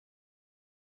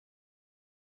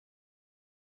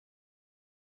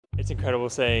It's incredible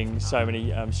seeing so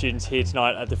many students here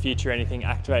tonight at the Future Anything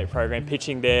Activate program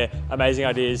pitching their amazing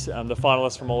ideas, the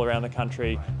finalists from all around the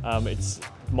country. It's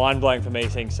mind-blowing for me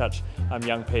seeing such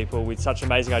young people with such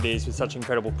amazing ideas, with such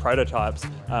incredible prototypes,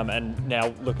 and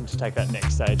now looking to take that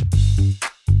next stage.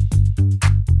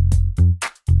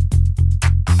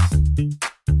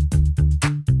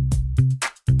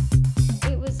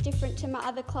 It was different to my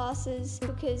other classes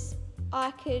because I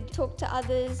could talk to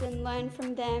others and learn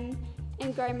from them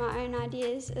and grow my own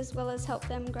ideas as well as help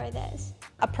them grow theirs.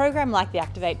 A program like the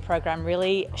Activate program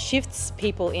really shifts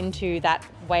people into that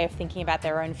way of thinking about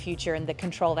their own future and the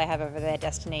control they have over their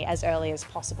destiny as early as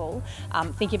possible.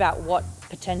 Thinking about what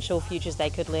potential futures they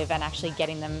could live and actually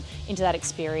getting them into that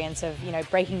experience of,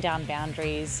 breaking down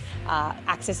boundaries,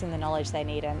 accessing the knowledge they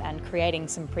need and creating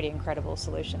some pretty incredible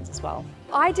solutions as well.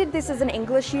 I did this as an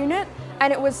English unit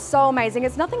and it was so amazing.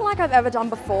 It's nothing like I've ever done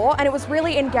before, and it was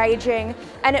really engaging,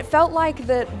 and it felt like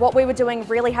that what we were doing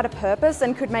really had a purpose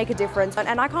and could make a difference.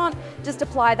 And I can't just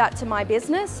apply that to my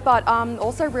business, but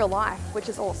also real life, which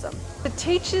is awesome. It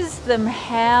teaches them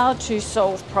how to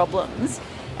solve problems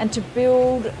and to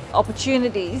build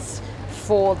opportunities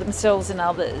for themselves and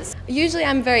others. Usually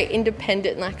I'm very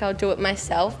independent, like I'll do it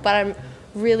myself, but I'm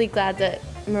really glad that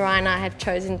Mariah and I have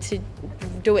chosen to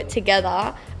do it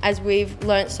together, as we've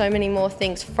learnt so many more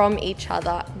things from each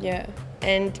other. Yeah.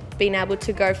 And been able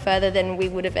to go further than we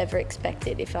would have ever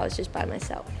expected if I was just by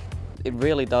myself. It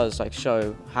really does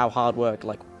show how hard work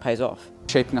pays off.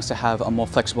 Shaping us to have a more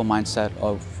flexible mindset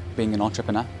of being an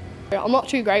entrepreneur. I'm not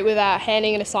too great with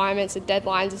handing in assignments and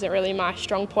deadlines isn't really my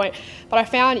strong point, but I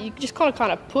found you just kind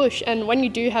of push, and when you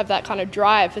do have that kind of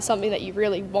drive for something that you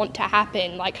really want to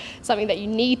happen, like something that you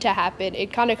need to happen,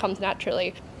 it kind of comes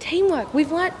naturally. Teamwork,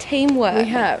 we've learnt teamwork. We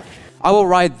have. I will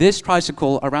ride this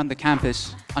tricycle around the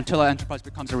campus until our enterprise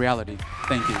becomes a reality.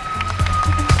 Thank you.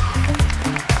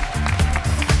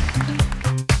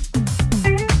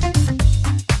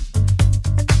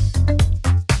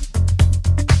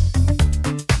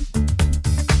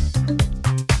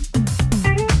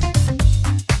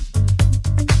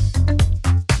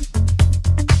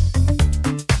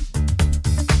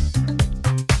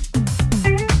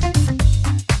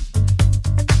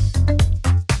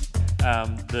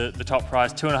 The top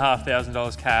prize,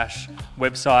 $2,500 cash,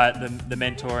 website, the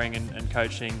mentoring and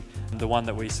coaching. The one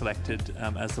that we selected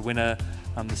as the winner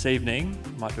this evening,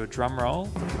 might do a drum roll,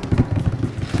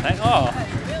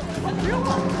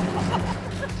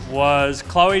 was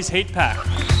Chloe's Heat Pack.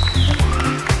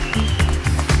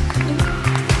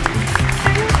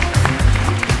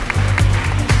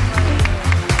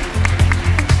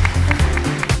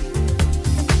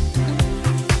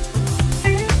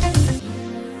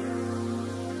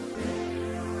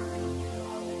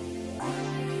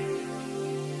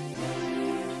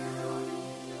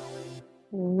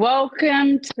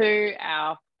 Welcome to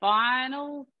our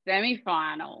final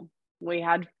semi-final. We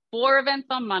had 4 events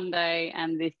on Monday,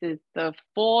 and this is the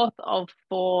 4th of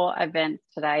 4 events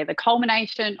today, the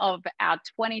culmination of our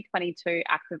 2022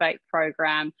 Activate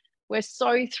program. We're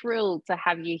so thrilled to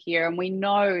have you here, and we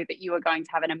know that you are going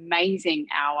to have an amazing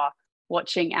hour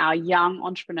watching our young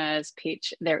entrepreneurs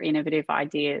pitch their innovative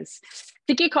ideas.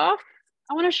 To kick off,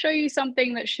 I want to show you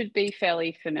something that should be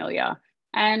fairly familiar.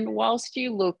 And whilst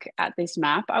you look at this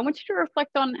map, I want you to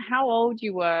reflect on how old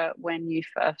you were when you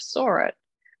first saw it.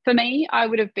 For me, I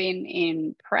would have been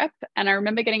in prep, and I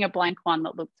remember getting a blank one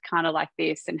that looked kind of like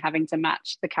this and having to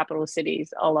match the capital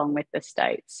cities along with the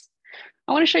states.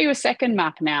 I want to show you a second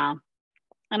map now,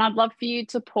 and I'd love for you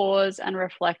to pause and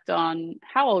reflect on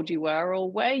how old you were or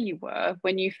where you were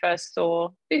when you first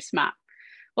saw this map.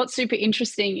 What's super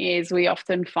interesting is we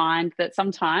often find that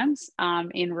sometimes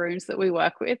in rooms that we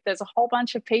work with, there's a whole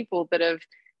bunch of people that have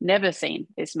never seen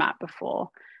this map before.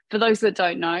 For those that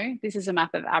don't know, this is a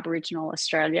map of Aboriginal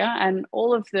Australia and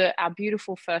all of our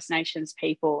beautiful First Nations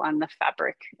people and the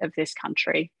fabric of this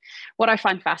country. What I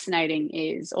find fascinating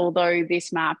is, although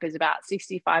this map is about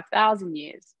 65,000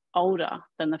 years older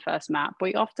than the first map,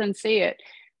 we often see it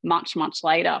much, much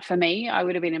later. For me, I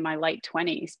would have been in my late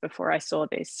 20s before I saw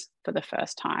this for the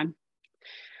first time.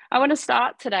 I want to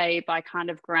start today by kind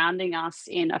of grounding us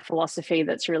in a philosophy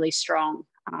that's really strong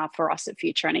for us at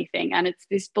Future Anything. And it's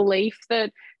this belief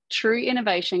that true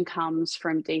innovation comes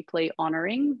from deeply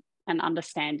honouring and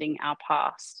understanding our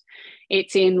past.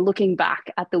 It's in looking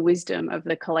back at the wisdom of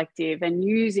the collective and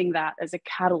using that as a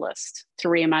catalyst to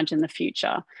reimagine the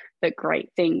future that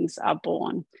great things are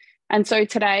born. And so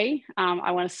today,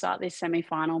 I want to start this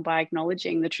semi-final by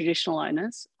acknowledging the traditional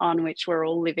owners on which we're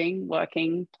all living,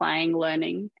 working, playing,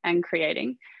 learning, and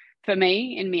creating. for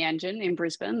me, in me engine in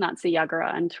Brisbane, that's the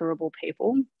Yagara and Turrbal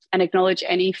people, and acknowledge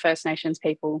any First Nations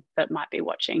people that might be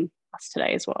watching us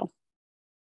today as well.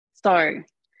 So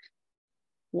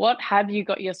what have you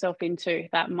got yourself into?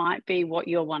 That might be what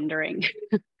you're wondering.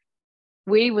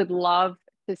 We would love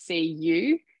to see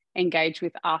you engage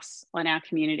with us on our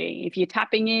community. If you're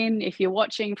tapping in, if you're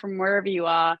watching from wherever you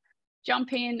are,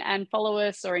 jump in and follow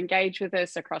us or engage with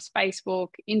us across Facebook,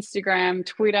 Instagram,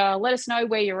 Twitter. Let us know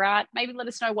where you're at. Maybe let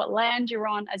us know what land you're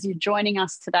on as you're joining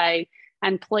us today.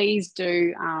 And please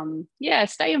do,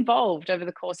 stay involved over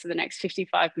the course of the next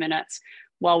 55 minutes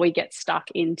while we get stuck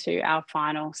into our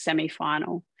final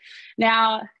semi-final.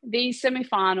 Now, these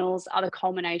semi-finals are the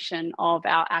culmination of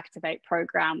our Activate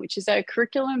program, which is a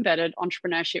curriculum-embedded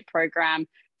entrepreneurship program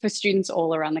for students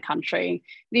all around the country.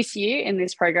 This year in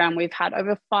this program, we've had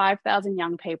over 5,000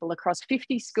 young people across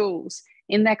 50 schools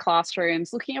in their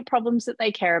classrooms looking at problems that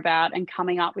they care about and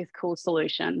coming up with cool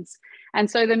solutions. And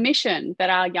so the mission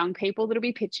that our young people that will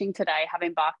be pitching today have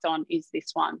embarked on is this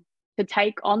one: to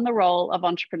take on the role of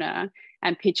entrepreneur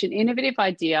and pitch an innovative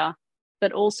idea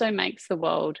that also makes the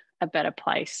world a better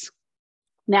place.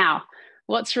 Now,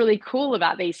 what's really cool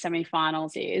about these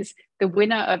semi-finals is the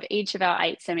winner of each of our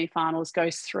 8 semi-finals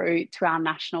goes through to our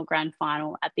national grand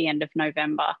final at the end of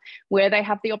November, where they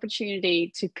have the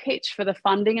opportunity to pitch for the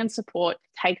funding and support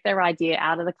to take their idea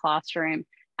out of the classroom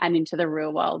and into the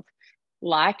real world,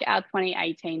 like our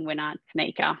 2018 winner,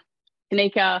 Tanika.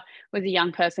 Tanika was a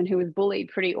young person who was bullied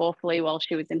pretty awfully while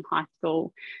she was in high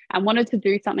school and wanted to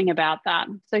do something about that.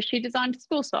 So she designed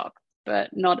school socks,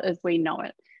 but not as we know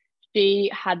it. She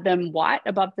had them white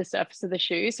above the surface of the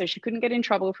shoe, so she couldn't get in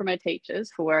trouble from her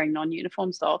teachers for wearing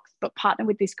non-uniform socks, but partnered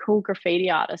with this cool graffiti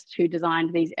artist who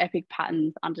designed these epic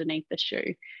patterns underneath the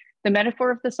shoe. The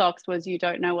metaphor of the socks was you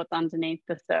don't know what's underneath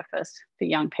the surface for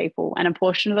young people, and a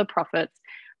portion of the profits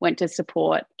went to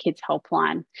support Kids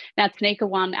Helpline. Now, Tanika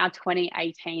won our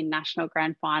 2018 National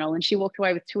Grand Final, and she walked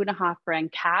away with $2.5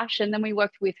 grand cash. And then we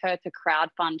worked with her to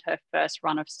crowdfund her first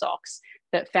run of socks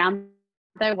that found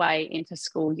their way into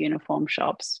school uniform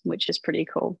shops, which is pretty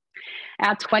cool.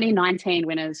 Our 2019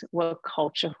 winners were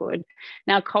Culturehood.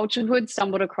 Now, Culturehood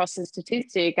stumbled across a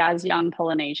statistic as young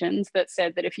Polynesians that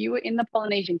said that if you were in the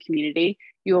Polynesian community,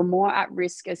 you were more at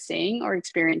risk of seeing or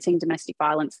experiencing domestic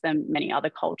violence than many other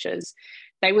cultures.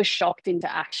 They were shocked into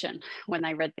action when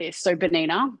they read this. So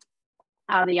Benina,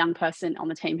 the young person on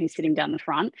the team who's sitting down the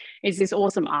front, is this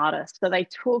awesome artist. So they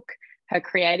took her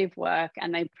creative work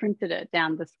and they printed it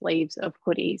down the sleeves of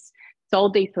hoodies,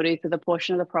 sold these hoodies with a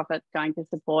portion of the profits going to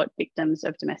support victims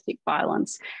of domestic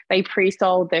violence. They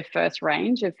pre-sold their first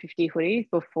range of 50 hoodies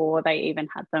before they even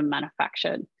had them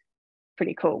manufactured.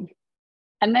 Pretty cool.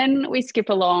 And then we skip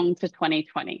along to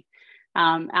 2020.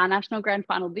 Our National Grand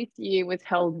Final this year was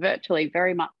held virtually,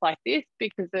 very much like this,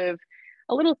 because of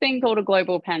a little thing called a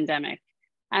global pandemic.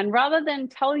 And rather than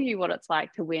tell you what it's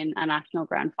like to win a National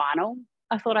Grand Final,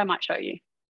 I thought I might show you.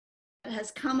 It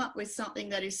has come up with something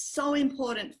that is so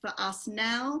important for us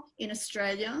now in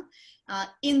Australia,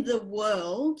 in the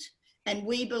world, and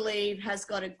we believe has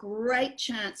got a great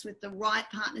chance with the right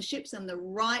partnerships and the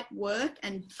right work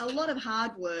and a lot of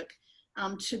hard work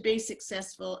to be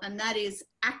successful, and that is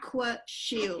Aqua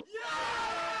Shield.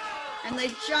 And they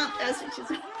jumped as it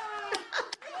is.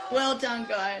 Well done,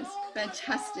 guys.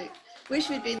 Fantastic. Wish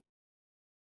we'd been.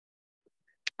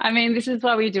 I mean, this is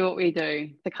why we do what we do,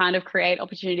 to kind of create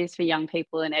opportunities for young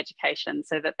people in education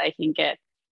so that they can get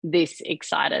this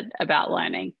excited about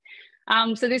learning.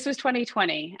 So this was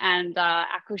 2020, and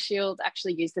Aqua Shield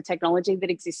actually used the technology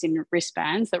that exists in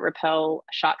wristbands that repel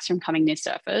sharks from coming near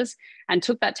surfers, and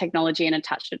took that technology and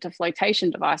attached it to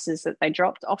flotation devices that they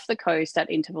dropped off the coast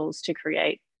at intervals to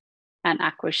create an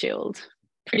Aqua Shield.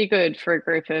 Pretty good for a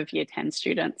group of Year 10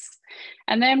 students.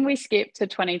 And then we skipped to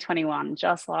 2021,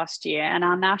 just last year, and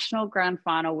our National Grand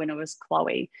Final winner was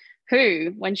Chloe,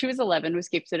 who, when she was 11, was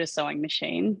gifted a sewing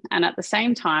machine, and at the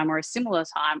same time, or a similar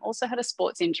time, also had a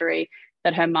sports injury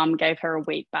that her mum gave her a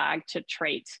wheat bag to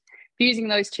treat. Fusing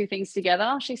those two things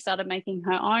together, she started making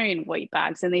her own wheat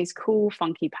bags in these cool,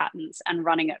 funky patterns and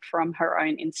running it from her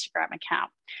own Instagram account.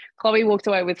 Chloe walked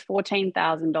away with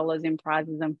 $14,000 in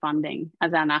prizes and funding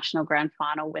as our National Grand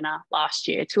Final winner last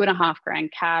year, $2.5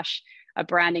 grand cash, a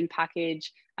branding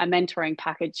package, a mentoring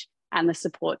package, and the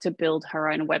support to build her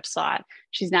own website.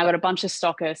 She's now got a bunch of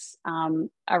stockists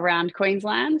around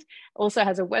Queensland, also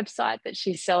has a website that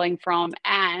she's selling from,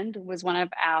 and was one of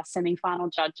our semi-final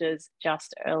judges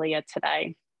just earlier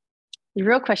today. The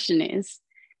real question is,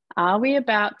 are we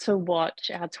about to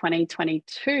watch our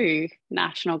 2022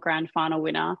 National Grand Final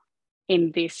winner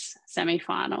in this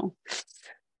semi-final?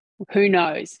 Who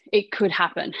knows? It could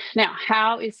happen. Now,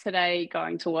 how is today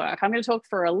going to work? I'm going to talk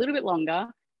for a little bit longer,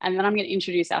 and then I'm going to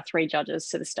introduce our 3 judges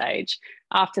to the stage.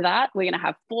 After that, we're going to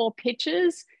have 4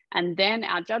 pitches, and then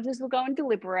our judges will go and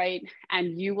deliberate,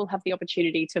 and you will have the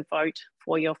opportunity to vote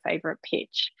for your favorite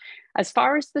pitch. As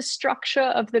far as the structure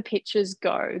of the pitches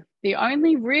go, the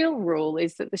only real rule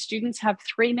is that the students have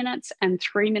 3 minutes and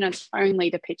 3 minutes only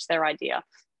to pitch their idea.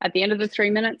 At the end of the 3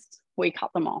 minutes, we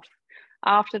cut them off.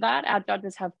 After that, our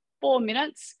judges have 4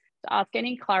 minutes to ask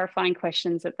any clarifying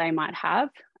questions that they might have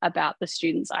about the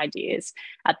students' ideas.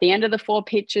 At the end of the 4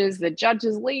 pitches, the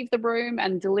judges leave the room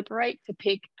and deliberate to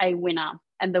pick a winner.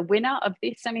 And the winner of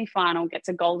this semi-final gets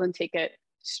a golden ticket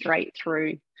straight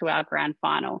through to our grand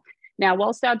final. Now,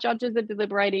 whilst our judges are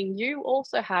deliberating, you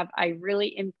also have a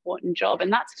really important job,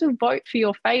 and that's to vote for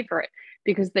your favourite,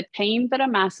 because the team that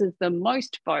amasses the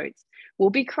most votes will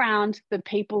be crowned the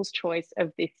People's Choice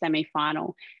of this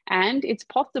semi-final. And it's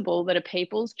possible that a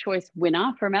People's Choice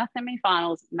winner from our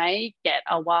semi-finals may get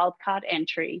a wildcard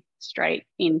entry straight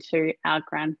into our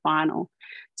grand final.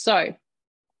 So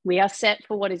we are set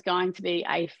for what is going to be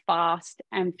a fast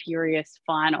and furious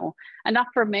final. Enough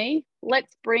from me.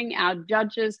 Let's bring our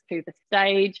judges to the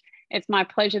stage. It's my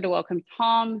pleasure to welcome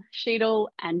Tom, Sheetal,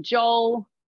 and Joel.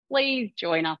 Please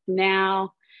join us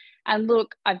now. And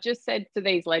look, I've just said to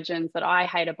these legends that I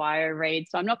hate a bio read,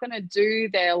 so I'm not going to do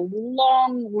their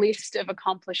long list of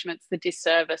accomplishments the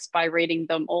disservice by reading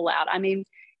them all out. I mean,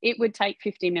 it would take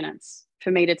 50 minutes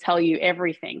for me to tell you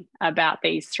everything about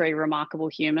these 3 remarkable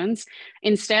humans.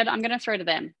 Instead, I'm going to throw to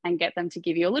them and get them to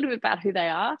give you a little bit about who they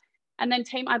are. And then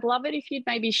team, I'd love it if you'd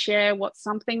maybe share what's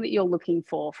something that you're looking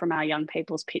for from our young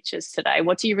people's pitches today.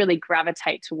 What do you really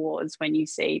gravitate towards when you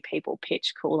see people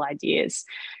pitch cool ideas?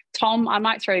 Tom, I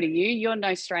might throw to you. You're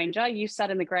no stranger. You've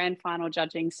sat in the grand final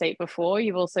judging seat before.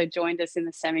 You've also joined us in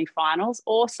the semi-finals.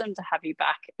 Awesome to have you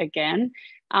back again.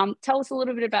 Tell us a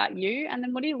little bit about you, and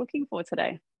then what are you looking for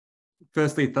today?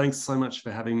 Firstly, thanks so much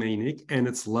for having me, Nick, and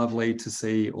it's lovely to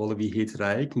see all of you here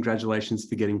today. Congratulations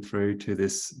for getting through to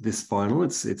this final.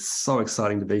 It's so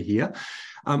exciting to be here.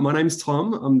 My name's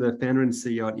Tom. I'm the founder and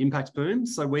CEO at Impact Boom.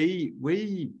 So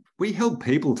we help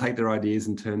people take their ideas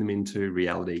and turn them into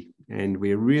reality. And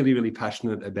we're really, really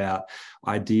passionate about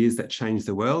ideas that change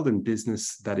the world and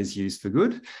business that is used for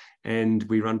good. And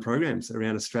we run programs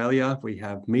around Australia. We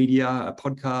have media, a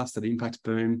podcast at Impact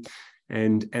Boom,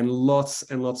 and lots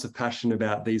and lots of passion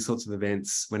about these sorts of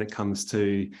events when it comes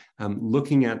to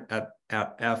looking at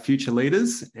our future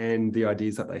leaders and the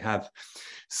ideas that they have.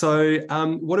 So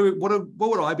what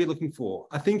would I be looking for?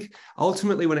 I think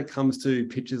ultimately when it comes to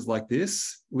pitches like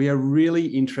this, we are really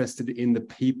interested in the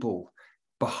people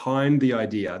behind the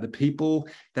idea, the people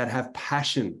that have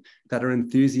passion, that are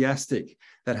enthusiastic,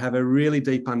 that have a really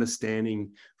deep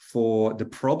understanding for the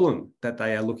problem that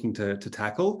they are looking to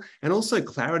tackle, and also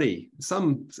clarity,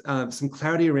 some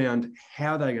clarity around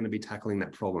how they're going to be tackling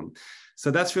that problem.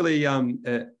 So that's really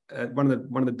one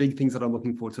of the big things that I'm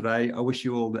looking for today. I wish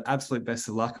you all the absolute best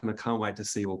of luck, and I can't wait to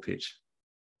see you all pitch.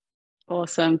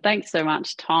 Awesome. Thanks so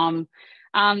much, Tom.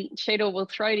 Sheetal, we'll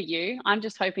throw to you. I'm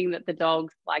just hoping that the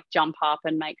dogs jump up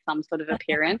and make some sort of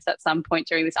appearance at some point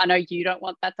during this. I know you don't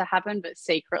want that to happen, but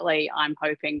secretly I'm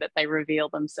hoping that they reveal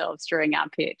themselves during our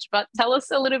pitch. But tell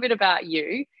us a little bit about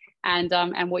you and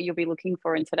what you'll be looking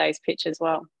for in today's pitch as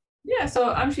well. Yeah, so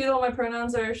I'm Sheetal. My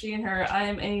pronouns are she and her. I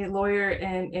am a lawyer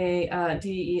and a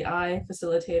DEI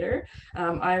facilitator.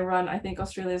 I run, I think,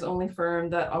 Australia's only firm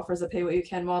that offers a pay what you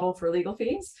can model for legal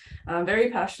fees. I'm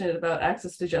very passionate about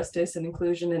access to justice and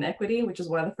inclusion and equity, which is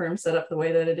why the firm's set up the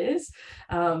way that it is.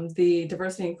 The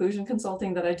diversity and inclusion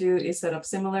consulting that I do is set up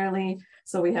similarly.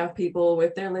 So we have people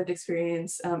with their lived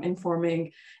experience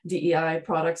informing DEI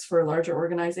products for larger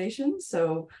organizations.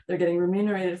 So they're getting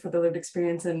remunerated for their lived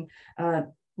experience, and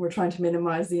we're trying to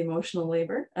minimize the emotional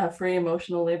labor, free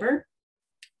emotional labor.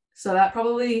 So that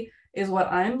probably is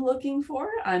what I'm looking for.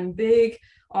 I'm big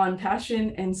on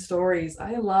passion and stories.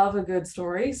 I love a good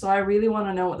story. So I really want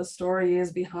to know what the story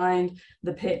is behind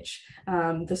the pitch,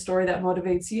 the story that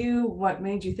motivates you, what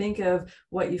made you think of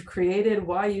what you've created,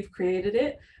 why you've created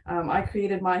it. I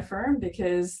created my firm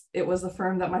because it was the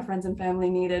firm that my friends and family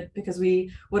needed, because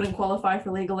we wouldn't qualify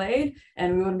for legal aid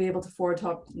and we wouldn't be able to afford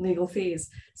top legal fees.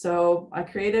 So I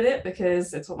created it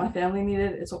because it's what my family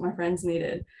needed, it's what my friends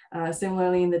needed.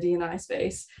 Similarly, in the D&I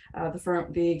space,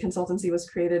 the consultancy was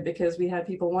created because we had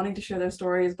people wanting to share their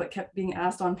stories but kept being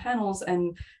asked on panels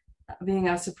and being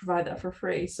asked to provide that for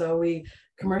free. So we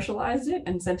commercialized it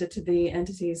and sent it to the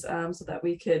entities so that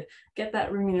we could get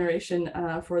that remuneration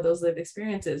for those lived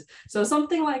experiences. So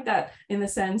something like that, in the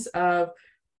sense of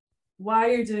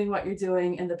why you're doing what you're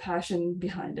doing and the passion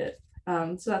behind it.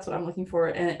 So that's what I'm looking for.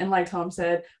 And like Tom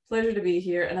said, pleasure to be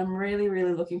here. And I'm really,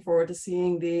 really looking forward to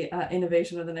seeing the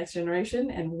innovation of the next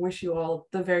generation, and wish you all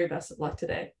the very best of luck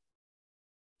today.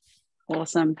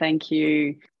 Awesome, thank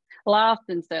you. Last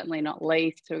and certainly not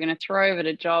least, we're going to throw over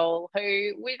to Joel,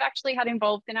 who we've actually had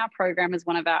involved in our program as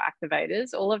one of our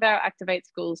activators. All of our Activate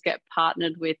schools get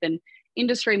partnered with an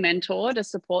industry mentor to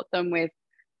support them with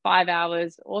 5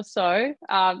 hours or so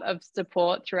of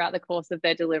support throughout the course of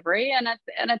their delivery, and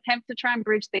an attempt to try and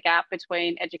bridge the gap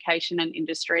between education and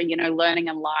industry, you know, learning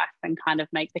and life, and kind of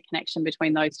make the connection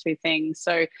between those two things.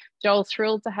 So Joel,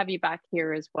 thrilled to have you back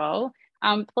here as well.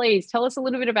 Please tell us a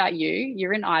little bit about you.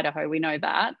 You're in Idaho, we know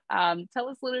that. Tell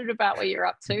us a little bit about what you're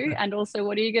up to, and also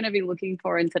what are you going to be looking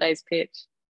for in today's pitch?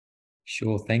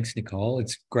 Sure, thanks, Nicole.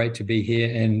 It's great to be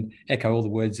here and echo all the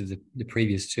words of the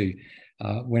previous two.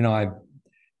 When I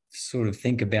sort of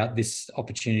think about this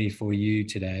opportunity for you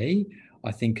today,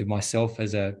 I think of myself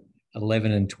as a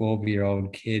 11 and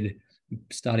 12-year-old kid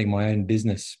starting my own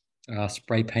business,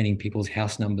 spray painting people's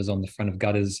house numbers on the front of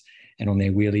gutters and on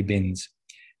their wheelie bins.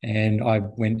 And I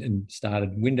went and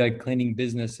started window cleaning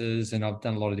businesses, and I've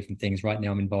done a lot of different things. Right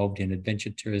now I'm involved in adventure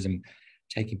tourism,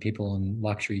 taking people on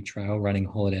luxury trail running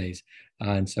holidays.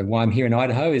 And so why I'm here in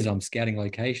Idaho is I'm scouting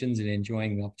locations and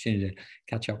enjoying the opportunity to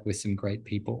catch up with some great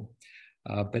people.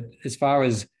 But as far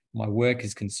as my work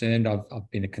is concerned,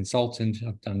 I've been a consultant.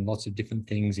 I've done lots of different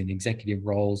things in executive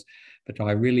roles, but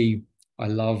I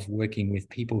love working with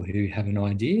people who have an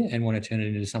idea and want to turn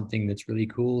it into something that's really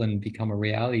cool and become a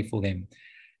reality for them.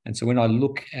 And so when I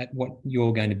look at what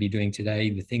you're going to be doing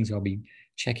today, the things I'll be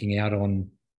checking out on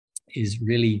is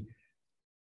really,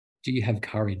 do you have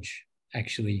courage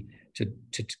actually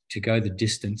to go the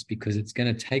distance? Because it's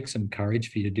going to take some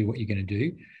courage for you to do what you're going to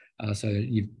do. So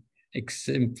you've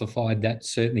exemplified that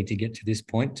certainly to get to this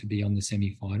point, to be on the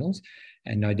semi-finals,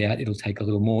 and no doubt it'll take a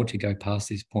little more to go past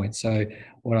this point. So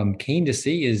what I'm keen to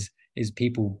see is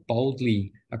people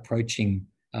boldly approaching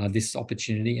this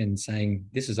opportunity and saying,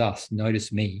 this is us,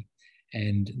 notice me.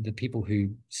 And the people who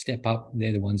step up,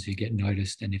 they're the ones who get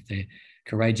noticed. And if they're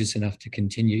courageous enough to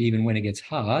continue, even when it gets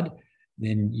hard,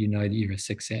 then you know that you're a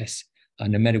success.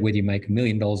 No matter whether you make $1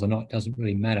 million or not, doesn't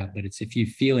really matter. But it's if you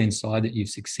feel inside that you've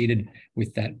succeeded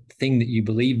with that thing that you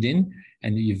believed in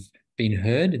and that you've been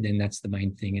heard, then that's the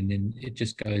main thing. And then it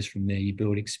just goes from there. You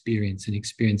build experience, and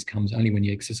experience comes only when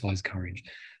you exercise courage.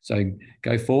 So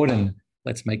go forward and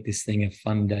let's make this thing a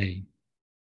fun day.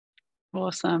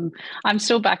 Awesome. I'm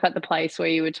still back at the place where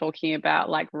you were talking about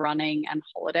like running and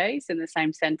holidays in the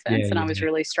same sentence, and I was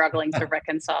really struggling to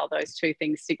reconcile those two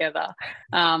things together.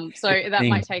 So that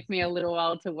might take me a little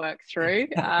while to work through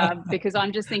because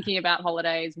I'm just thinking about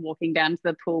holidays, walking down to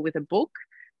the pool with a book.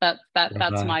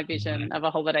 That's my vision of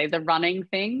a holiday. The running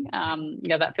thing,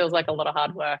 yeah, that feels like a lot of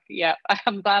hard work. Yeah,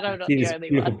 I'm glad I'm not the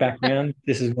only one. Background.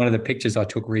 This is one of the pictures I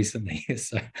took recently.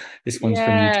 So this one's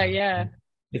from you. Yeah.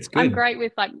 It's good. I'm great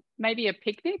with like maybe a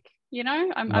picnic, you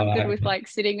know, I'm good with like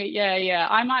sitting. Yeah.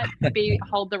 I might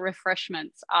hold the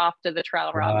refreshments after the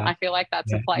trail run. I feel like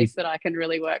that's a place that I can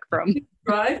really work from.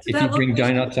 Drive to if you bring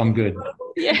donuts, I'm good.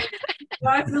 Yeah.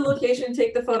 Drive to the location,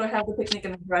 take the photo, have the picnic,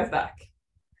 and then drive back.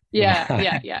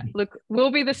 Yeah. Look,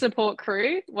 we'll be the support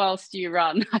crew whilst you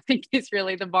run, I think is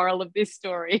really the moral of this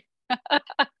story.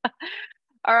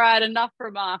 All right, enough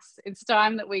from us. It's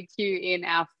time that we cue in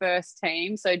our first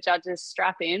team. So judges,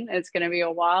 strap in. It's going to be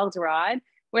a wild ride.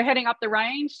 We're heading up the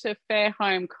range to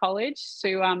Fairholme College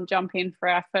to jump in for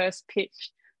our first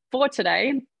pitch for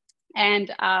today.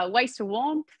 And Waste to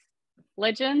Warmth,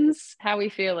 legends, how are we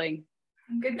feeling?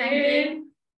 Good, thank you.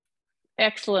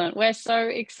 Excellent. We're so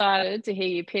excited to hear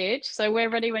you pitch. So we're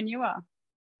ready when you are.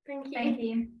 Thank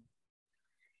you.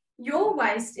 Your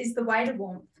waste is the way to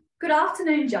warmth. Good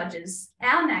afternoon, judges.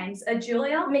 Our names are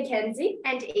Julia, Mackenzie,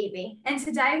 and Evie, and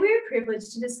today we are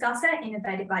privileged to discuss our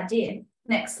innovative idea.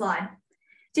 Next slide.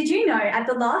 Did you know at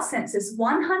the last census,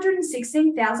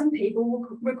 116,000 people were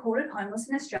recorded homeless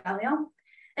in Australia?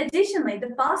 Additionally,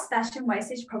 the fast fashion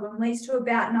wastage problem leads to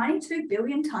about 92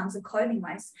 billion tonnes of clothing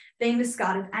waste being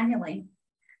discarded annually.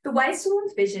 The Waste to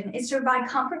Warmth vision is to provide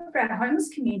comfort for our homeless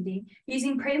community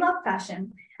using pre-loved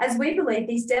fashion, as we believe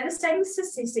these devastating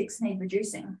statistics need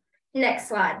reducing. Next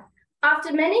slide.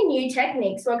 After many new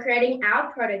techniques while creating our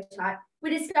prototype,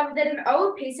 we discovered that an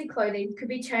old piece of clothing could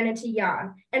be turned into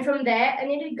yarn, and from there, a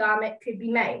knitted garment could be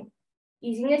made.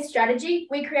 Using this strategy,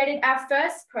 we created our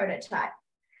first prototype.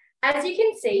 As you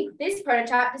can see, this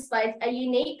prototype displays a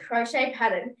unique crochet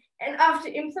pattern, and after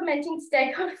implementing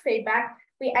stakeholder feedback,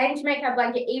 we aim to make our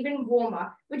blanket even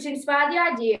warmer, which inspired the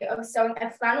idea of sewing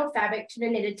a flannel fabric to the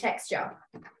knitted texture.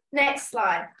 Next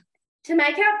slide. To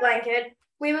make our blanket,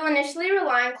 We will initially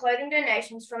rely on clothing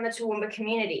donations from the Toowoomba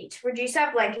community to produce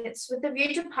our blankets with the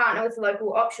view to partner with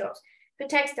local op shops for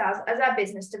textiles as our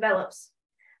business develops.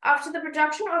 After the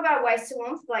production of our waste to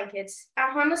warmth blankets,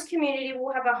 our homeless community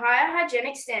will have a higher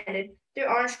hygienic standard through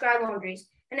Orange Sky Laundries,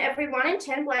 and every 1 in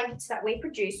 10 blankets that we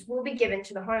produce will be given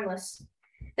to the homeless.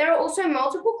 There are also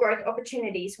multiple growth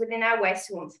opportunities within our waste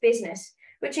to warmth business,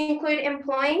 which include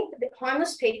employing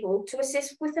homeless people to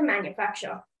assist with the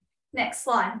manufacture. Next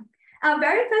slide. Our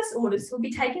very first orders will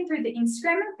be taken through the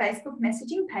Instagram and Facebook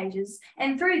messaging pages,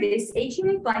 and through this, each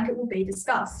unique blanket will be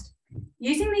discussed.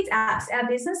 Using these apps, our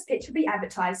business pitch will be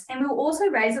advertised, and we will also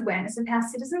raise awareness of how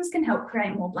citizens can help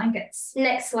create more blankets.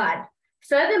 Next slide.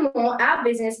 Furthermore, our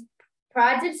business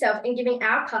prides itself in giving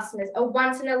our customers a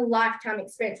once-in-a-lifetime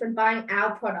experience when buying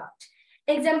our product.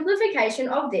 Exemplification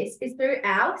of this is through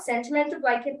our sentimental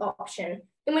blanket option,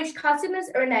 in which customers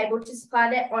are enabled to supply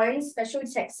their own special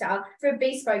textile for a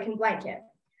bespoke blanket.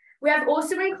 We have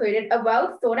also included a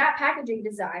well-thought-out packaging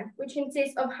design, which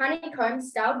consists of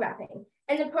honeycomb-style wrapping,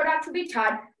 and the product will be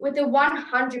tied with a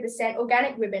 100%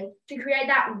 organic ribbon to create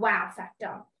that wow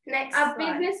factor. Next Our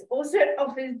slide. business also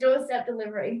offers doorstep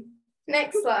delivery.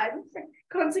 Next slide.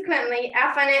 Consequently,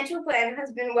 our financial plan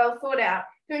has been well thought out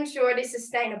to ensure it is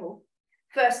sustainable.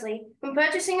 Firstly, when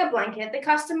purchasing a blanket, the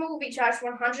customer will be charged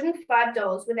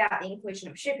 $105 without the inclusion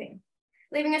of shipping,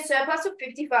 leaving a surplus of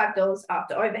 $55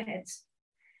 after overheads.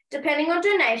 Depending on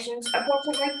donations,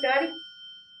 approximately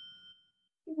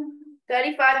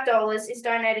 $35 is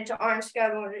donated to Orange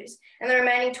Sky Laundries, and the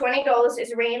remaining $20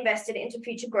 is reinvested into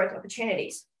future growth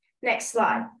opportunities. Next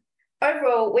slide.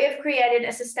 Overall, we have created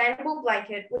a sustainable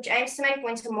blanket which aims to make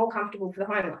winter more comfortable for the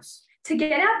homeless. To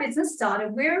get our business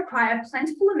started, we require a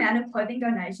plentiful amount of clothing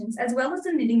donations as well as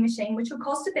a knitting machine, which will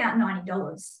cost about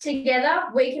 $90. Together,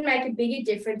 we can make a bigger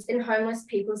difference in homeless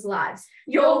people's lives.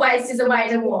 Your waste is a way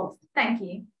to warmth. Thank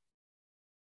you.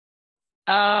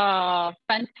 Oh,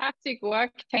 fantastic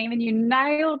work, team. And you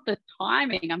nailed the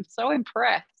timing. I'm so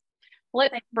impressed.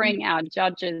 Let's bring our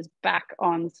judges back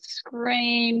on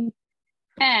screen.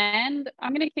 And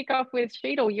I'm going to kick off with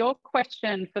Sheetal, your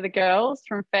question for the girls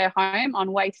from Fair Home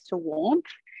on waste to warmth.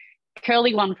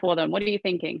 Curly one for them. What are you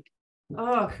thinking?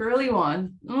 Oh, curly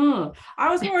one. I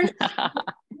was more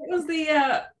was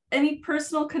the any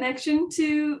personal connection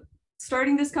to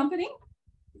starting this company?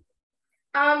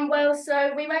 Well,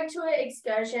 so we went to an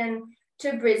excursion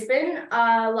to Brisbane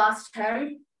last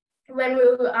term when we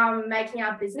were making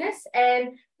our business,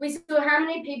 and we saw how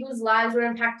many people's lives were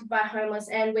impacted by homeless,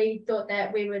 and we thought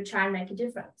that we would try and make a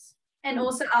difference. And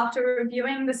also after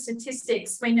reviewing the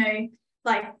statistics, we knew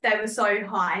like they were so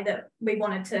high that we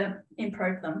wanted to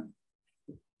improve them.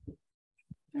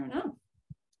 Fair enough.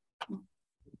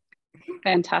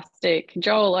 Fantastic.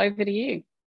 Joel, over to you.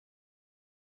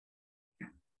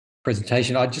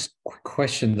 Presentation. I just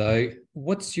question though,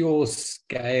 what's your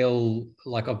scale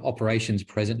like of operations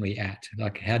presently at?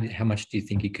 Like how much do you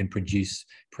think you can produce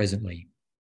presently?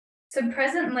 So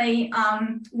presently,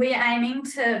 we're aiming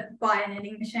to buy a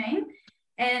knitting machine,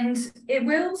 and it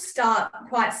will start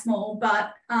quite small,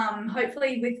 but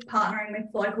hopefully with partnering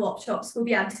with local op shops, we'll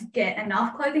be able to get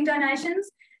enough clothing donations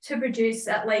to produce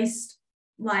at least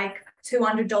like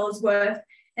 $200 worth,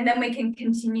 and then we can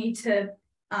continue to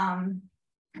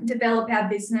develop our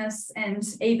business and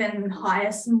even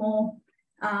hire some more,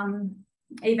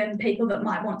 even people that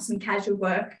might want some casual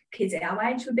work, kids our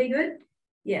age would be good.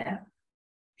 Yeah.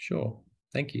 Sure.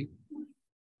 Thank you.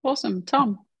 Awesome.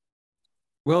 Tom.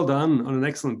 Well done on an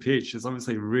excellent pitch. It's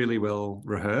obviously really well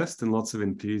rehearsed and lots of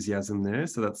enthusiasm there.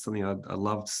 So that's something I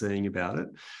loved seeing about it.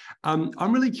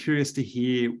 I'm really curious to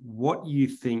hear what you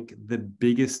think the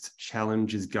biggest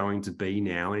challenge is going to be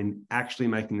now in actually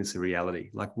making this a reality.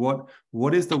 Like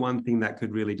what is the one thing that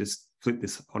could really just flip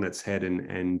this on its head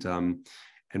and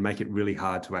make it really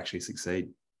hard to actually succeed?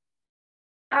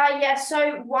 Yeah,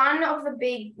 so one of the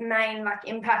big main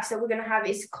impacts that we're going to have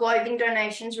is clothing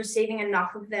donations, receiving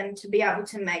enough of them to be able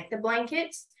to make the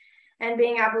blankets, and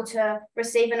being able to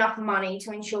receive enough money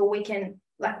to ensure we can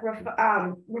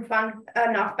refund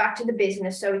enough back to the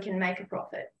business so we can make a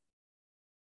profit.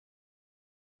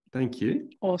 Thank you.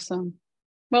 Awesome.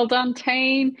 Well done,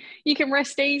 team. You can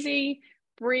rest easy.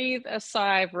 Breathe a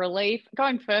sigh of relief.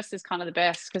 Going first is kind of the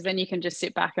best because then you can just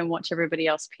sit back and watch everybody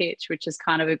else pitch, which is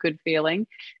kind of a good feeling.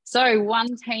 So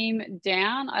one team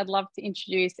down, I'd love to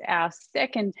introduce our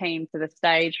second team to the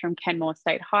stage from Kenmore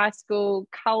State High School.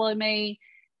 Colour me.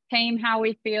 Team, how are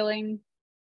we feeling?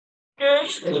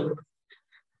 Good.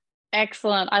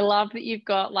 Excellent. I love that you've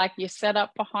got your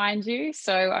setup behind you.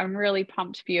 So I'm really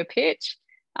pumped for your pitch.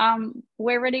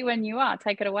 We're ready when you are.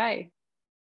 Take it away.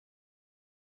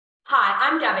 Hi,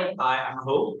 I'm Gabby. Hi, I'm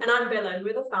Rahul. And I'm Bella, and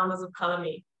we're the founders of Colour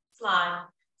Me. Slide.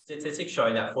 Statistics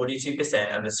show that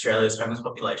 42% of Australia's homeless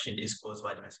population is caused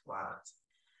by domestic violence.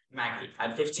 Maggie,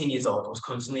 at 15 years old, was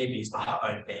constantly abused by her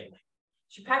own family.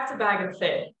 She packed a bag and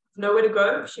fled. With nowhere to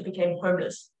go, she became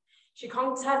homeless. She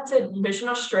contacted Mission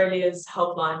Australia's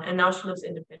helpline, and now she lives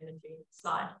independently.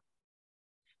 Slide.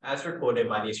 As reported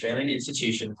by the Australian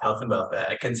Institution of Health and Welfare,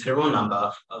 a considerable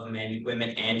number of men,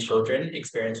 women and children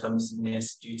experience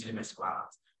homelessness due to domestic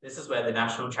violence. This is where the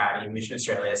national charity Mission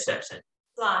Australia steps in.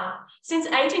 Slide. Since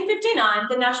 1859,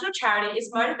 the national charity is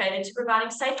motivated to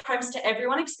providing safe homes to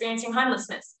everyone experiencing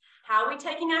homelessness. How are we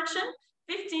taking action?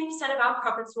 15% of our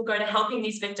profits will go to helping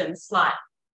these victims. Slide.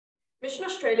 Mission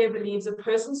Australia believes a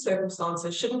person's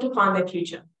circumstances shouldn't define their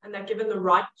future, and that given the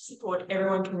right support,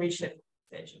 everyone can reach their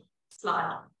potential.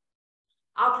 Slide.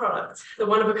 Our product, the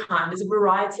one of a kind, is a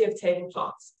variety of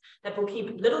tablecloths that will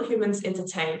keep little humans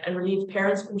entertained and relieve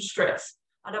parents from stress.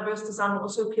 Our diverse design will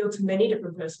also appeal to many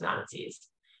different personalities.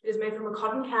 It is made from a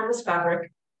cotton canvas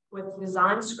fabric with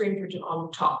designed screen printed on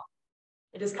the top.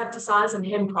 It is cut to size and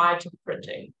hemmed prior to the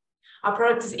printing. Our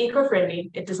product is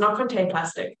eco-friendly, it does not contain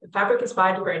plastic, the fabric is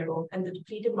biodegradable, and the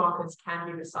depleted markers can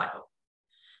be recycled.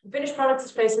 The finished product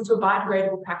is placed into a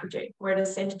biodegradable packaging, where it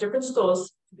is sent to different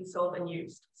stores to be sold and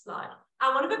used. Slide.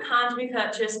 Our one-of-a-kind will be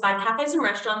purchased by cafes and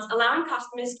restaurants, allowing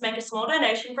customers to make a small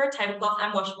donation for a tablecloth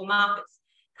and washable markers.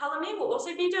 Colour Me will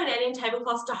also be donating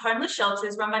tablecloths to homeless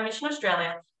shelters run by Mission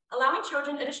Australia, allowing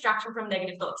children a distraction from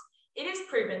negative thoughts. It is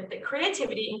proven that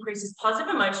creativity increases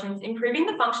positive emotions, improving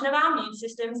the function of our immune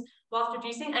systems, whilst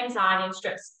reducing anxiety and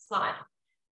stress. Slide.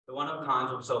 The one-of-a-kind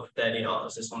will sell for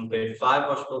 $30. This will include 5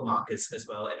 washable markers as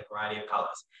well in a variety of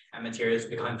colours. And materials will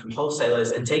be coming from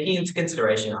wholesalers, and taking into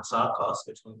consideration our startup costs,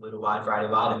 which will include a wide variety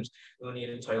of items, we will need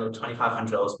a total of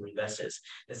 $2,500 from investors.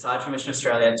 Aside from Mission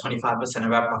Australia, 25%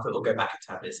 of our profit will go back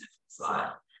into our business.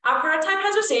 Slide. Our prototype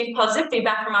has received positive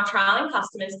feedback from our trialling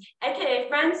customers, aka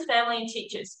friends, family, and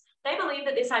teachers. They believe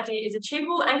that this idea is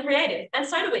achievable and creative, and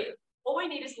so do we. All we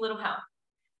need is a little help.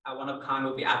 Our one-of-a-kind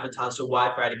will be advertised to a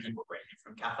wide variety of people, ranging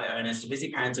from cafe owners to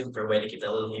busy parents looking for a way to keep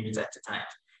their little humans entertained.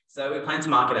 So we plan to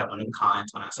market our one-of-a-kind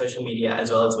on our social media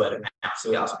as well as word of mouth. So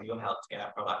we ask for your help to get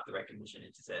our product the recognition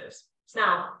it deserves.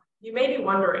 Now, you may be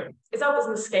wondering, is our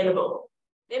business scalable?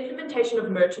 The implementation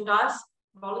of merchandise,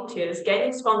 volunteers,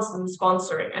 gaining sponsors and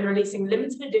sponsoring, and releasing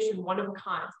limited edition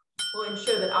one-of-a-kind will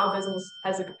ensure that our business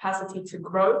has the capacity to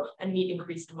grow and meet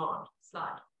increased demand.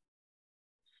 Slide.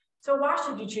 So why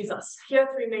should you choose us? Here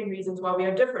are 3 main reasons why we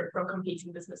are different from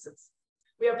competing businesses.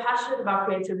 We are passionate about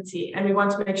creativity, and we want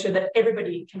to make sure that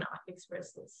everybody can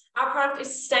express this. Our product is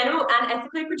sustainable and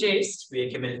ethically produced. We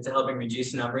are committed to helping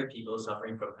reduce the number of people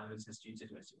suffering from homelessness due to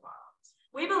domestic violence.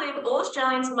 We believe all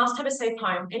Australians must have a safe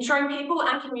home, ensuring people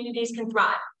and communities can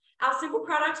thrive. Our simple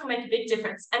product will make a big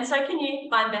difference, and so can you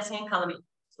by investing in Colour Me.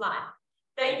 Slide.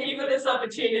 Thank you for this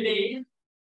opportunity.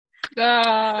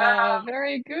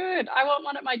 Very good. I want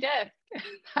one at my desk.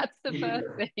 That's the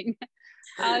first thing.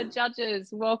 Judges,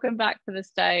 welcome back to the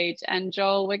stage. And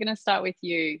Joel, we're going to start with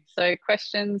you. So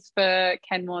questions for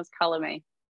Kenmore's Colour Me.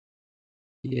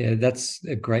 Yeah, that's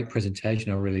a great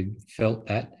presentation. I really felt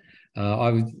that. I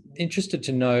was interested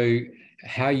to know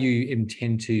how you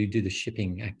intend to do the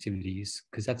shipping activities,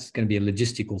 because that's going to be a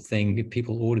logistical thing. If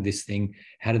people order this thing,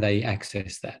 how do they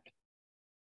access that?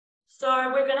 So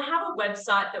we're going to have a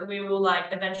website that we will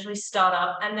eventually start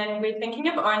up, and then we're thinking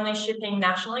of only shipping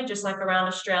nationally, just around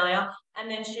Australia, and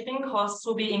then shipping costs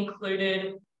will be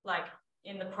included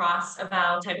in the price of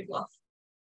our tablecloth.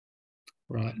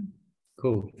 Right.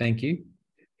 Cool. Thank you.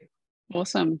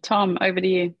 Awesome. Tom, over to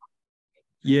you.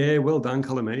 Yeah, well done,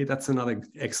 Colour Me. That's another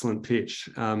excellent pitch.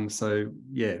 So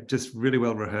yeah, just really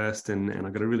well rehearsed, and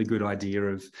I got a really good idea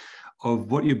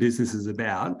of what your business is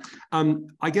about.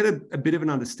 I get a bit of an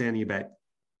understanding about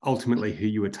ultimately who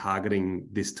you are targeting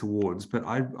this towards, but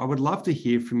I would love to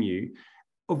hear from you,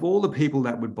 of all the people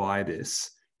that would buy this,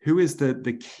 who is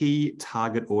the key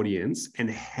target audience,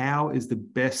 and how is the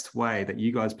best way that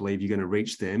you guys believe you're going to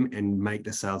reach them and make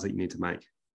the sales that you need to make?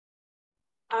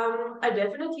 I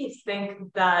definitely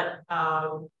think that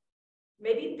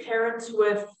maybe parents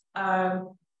with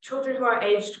children who are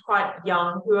aged quite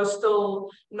young, who are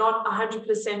still not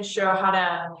 100% sure how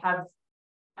to have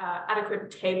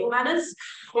adequate table manners,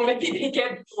 or maybe they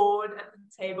get bored at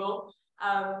the table.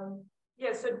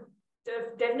 So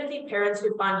definitely parents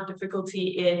who find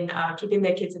difficulty in keeping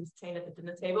their kids entertained at the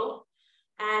dinner table.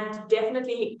 And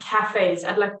definitely cafes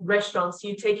at restaurants.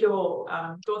 You take your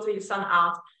daughter, your son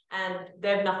out, and they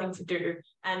have nothing to do.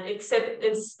 And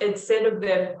instead of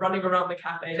them running around the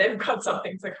cafe, they've got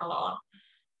something to colour on.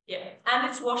 Yeah, and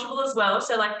it's washable as well.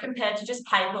 So like compared to just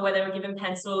paper where they were given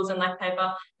pencils and like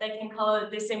paper, they can colour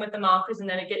this in with the markers and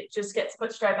then it just gets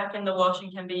put straight back in the wash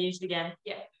and can be used again.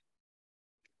 Yeah.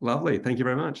 Lovely. Thank you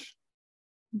very much.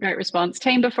 Great response.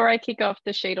 Team, before I kick off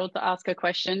the sheet or to ask a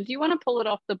question, do you want to pull it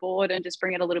off the board and just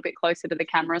bring it a little bit closer to the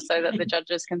camera so that the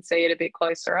judges can see it a bit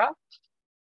closer up?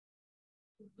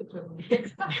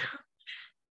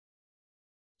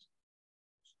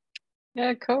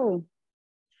 Yeah, cool.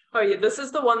 Oh yeah, this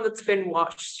is the one that's been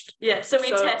washed. Yeah, so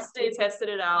we tested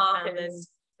it out and then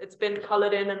it's been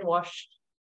coloured in and washed.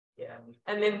 Yeah.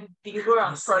 And then these were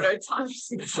our prototypes.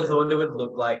 This is what it would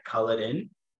look like coloured in.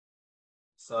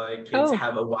 So kids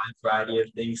have a wide variety of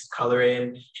things to colour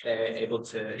in. They're able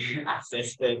to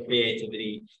access their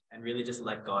creativity and really just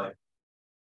let go.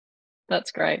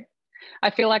 That's great. I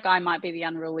feel like I might be the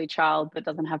unruly child that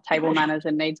doesn't have table manners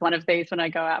and needs one of these when I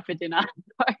go out for dinner.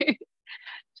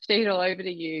 Sheetal, over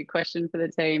to you. Question for the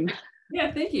team.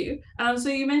 Yeah, thank you. So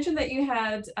you mentioned that you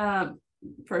had,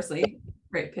 firstly,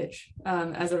 great pitch,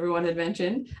 as everyone had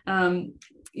mentioned.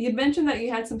 You'd mentioned that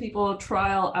you had some people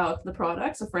trial out the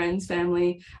products, so friends,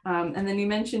 family, and then you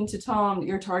mentioned to Tom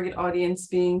your target audience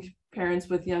being parents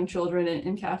with young children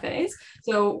in cafes.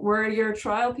 So were your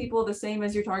trial people the same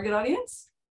as your target audience?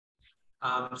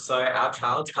 So our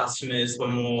trial customers were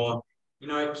more,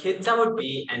 kids that would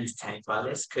be entertained by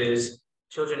this, because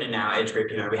children in our age group,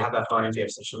 we have our phones, we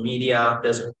have social media,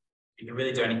 you can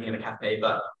really do anything in a cafe,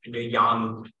 but when you're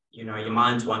young, your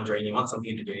mind's wandering, you want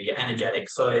something to do, you're energetic.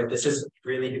 So this is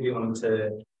really who we wanted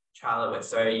to trial it with.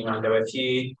 So, there were a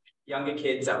few younger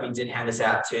kids that we did hand this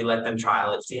out to, let them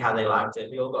trial it, see how they liked it.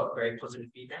 We all got very positive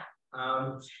feedback,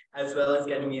 as well as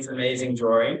getting these amazing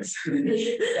drawings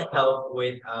to help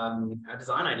with our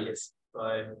design ideas.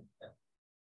 So, yeah.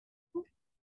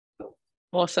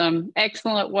 Awesome.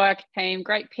 Excellent work, team.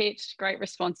 Great pitch, great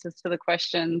responses to the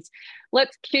questions.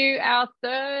 Let's cue our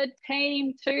third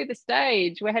team to the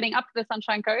stage. We're heading up to the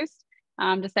Sunshine Coast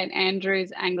to St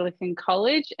Andrew's Anglican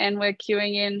College, and we're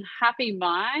queuing in Happy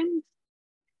Mind.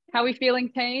 How are we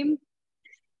feeling, team?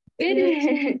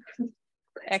 Good.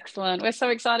 Excellent. We're so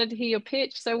excited to hear your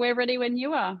pitch, so we're ready when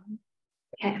you are.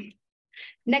 Okay.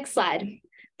 Next slide.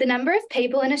 The number of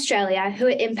people in Australia who are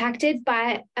impacted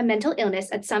by a mental illness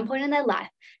at some point in their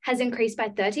life has increased by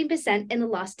 13% in the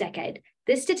last decade.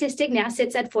 This statistic now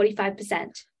sits at 45%.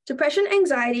 Depression,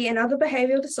 anxiety, and other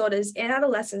behavioural disorders in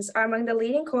adolescents are among the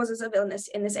leading causes of illness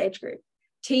in this age group.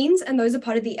 Teens and those a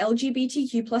part of the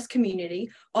LGBTQ+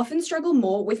 community often struggle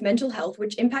more with mental health,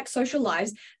 which impacts social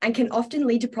lives and can often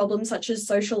lead to problems such as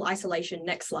social isolation.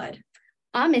 Next slide.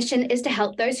 Our mission is to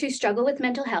help those who struggle with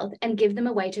mental health and give them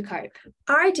a way to cope.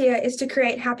 Our idea is to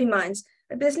create Happy Minds,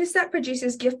 a business that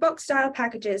produces gift box style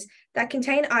packages that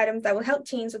contain items that will help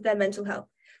teens with their mental health.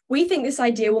 We think this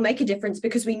idea will make a difference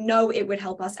because we know it would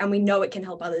help us and we know it can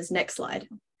help others. Next slide.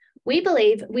 We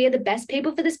believe we are the best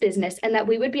people for this business and that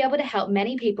we would be able to help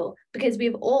many people because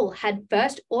we've all had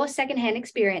first or secondhand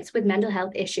experience with mental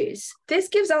health issues. This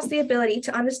gives us the ability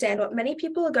to understand what many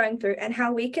people are going through and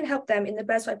how we can help them in the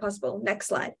best way possible. Next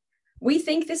slide. We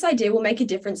think this idea will make a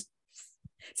difference.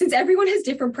 Since everyone has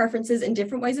different preferences and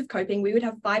different ways of coping, we would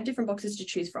have 5 different boxes to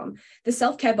choose from: the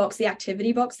self-care box, the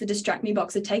activity box, the distract me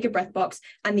box, the take a breath box,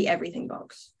 and the everything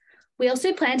box. We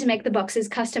also plan to make the boxes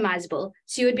customizable,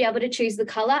 so you would be able to choose the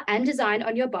color and design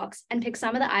on your box and pick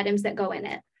some of the items that go in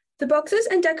it. The boxes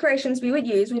and decorations we would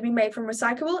use would be made from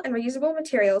recyclable and reusable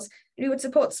materials. We would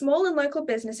support small and local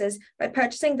businesses by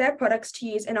purchasing their products to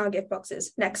use in our gift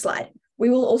boxes. Next slide.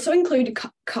 We will also include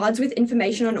cards with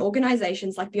information on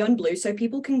organisations like Beyond Blue so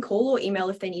people can call or email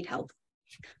if they need help.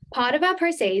 Part of our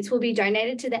proceeds will be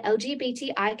donated to the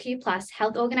LGBTIQ+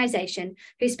 health organisation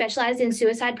who specialise in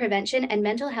suicide prevention and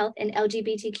mental health in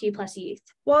LGBTQ+ youth.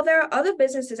 While there are other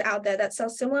businesses out there that sell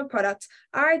similar products,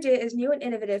 our idea is new and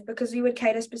innovative because we would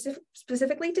cater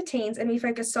specifically to teens and we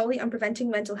focus solely on preventing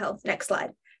mental health. Next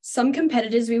slide. Some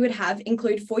competitors we would have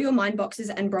include For Your Mind boxes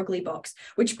and Broccoli box,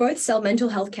 which both sell mental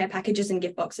health care packages and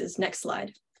gift boxes. Next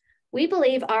slide. We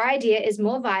believe our idea is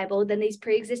more viable than these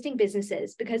pre-existing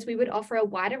businesses because we would offer a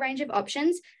wider range of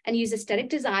options and use aesthetic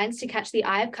designs to catch the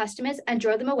eye of customers and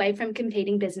draw them away from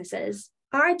competing businesses.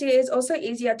 Our idea is also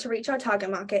easier to reach our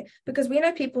target market because we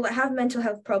know people that have mental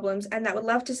health problems and that would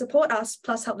love to support us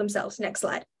plus help themselves. Next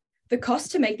slide. The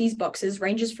cost to make these boxes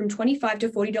ranges from $25 to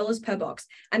 $40 per box,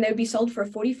 and they would be sold for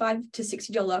 $45 to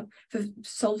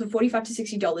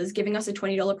 $60, giving us a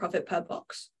 $20 profit per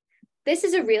box. This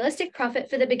is a realistic profit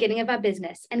for the beginning of our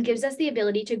business and gives us the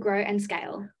ability to grow and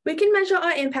scale. We can measure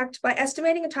our impact by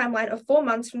estimating a timeline of 4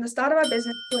 months from the start of our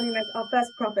business to when we make our first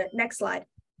profit. Next slide.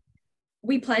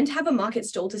 We plan to have a market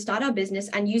stall to start our business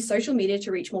and use social media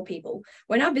to reach more people.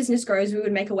 When our business grows, we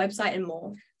would make a website and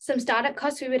more. Some startup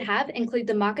costs we would have include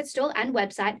the market stall and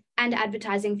website and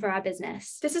advertising for our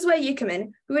business. This is where you come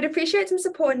in. We would appreciate some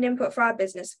support and input for our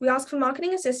business. We ask for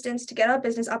marketing assistance to get our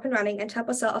business up and running and to help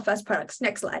us sell our first products.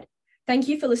 Next slide. Thank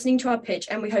you for listening to our pitch,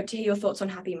 and we hope to hear your thoughts on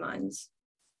Happy Minds.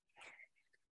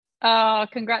 Oh,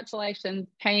 congratulations,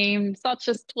 team. Such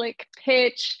a slick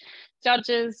pitch.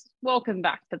 Judges, welcome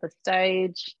back to the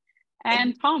stage.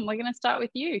 And Tom, we're going to start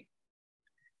with you.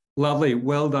 Lovely.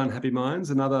 Well done, Happy Minds.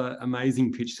 Another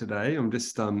amazing pitch today. I'm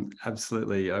just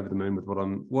absolutely over the moon with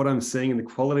what I'm seeing and the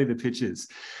quality of the pitches.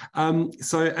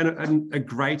 So a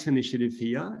great initiative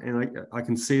here. And I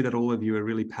can see that all of you are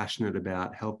really passionate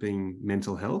about helping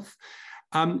mental health.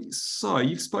 So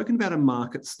you've spoken about a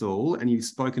market stall and you've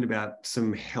spoken about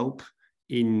some help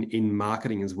in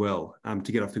marketing as well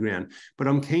to get off the ground. But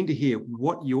I'm keen to hear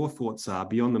what your thoughts are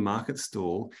beyond the market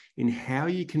stall in how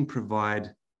you can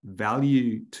provide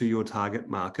value to your target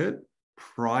market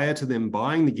prior to them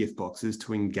buying the gift boxes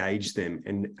to engage them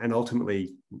and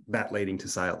ultimately that leading to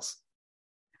sales.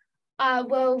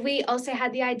 Well, we also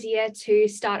had the idea to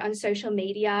start on social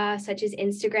media, such as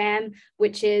Instagram,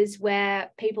 which is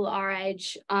where people our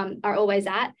age are always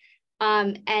at.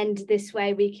 And this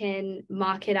way we can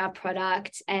market our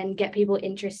product and get people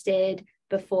interested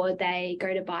before they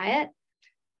go to buy it.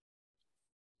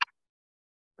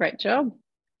 Great job.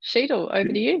 Sheetal, over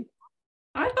to you.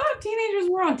 I thought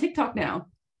teenagers were on TikTok now.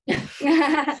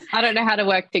 I don't know how to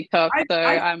work TikTok, so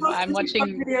I'm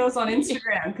watching videos on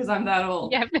Instagram because I'm that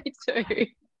old. Yeah, me too.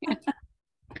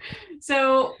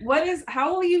 So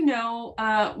how will you know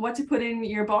what to put in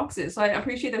your boxes? So I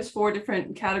appreciate there's 4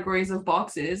 different categories of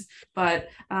boxes, but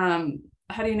how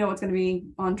do you know what's going to be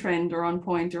on trend or on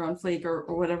point or on fleek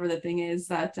or whatever the thing is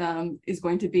that is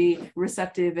going to be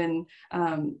receptive and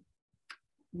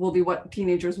will be what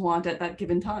teenagers want at that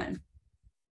given time?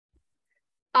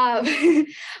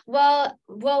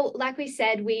 Well, like we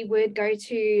said, we would go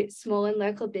to small and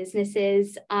local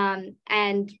businesses,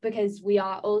 and because we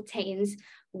are all teens,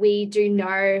 we do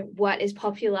know what is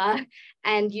popular,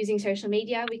 and using social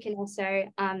media, we can also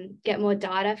get more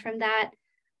data from that.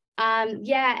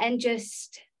 And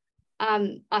just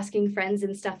asking friends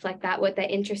and stuff like that what they're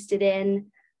interested in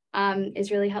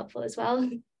is really helpful as well.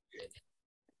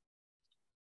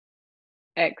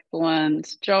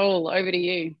 Excellent. Joel, over to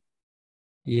you.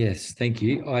 Yes, thank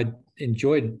you. I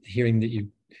enjoyed hearing that you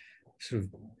sort of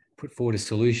put forward a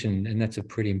solution, and that's a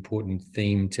pretty important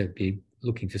theme to be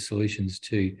looking for solutions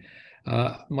to.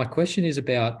 My question is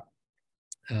about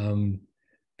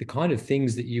the kind of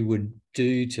things that you would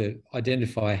do to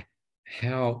identify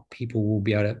how people will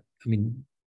be able to,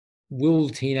 will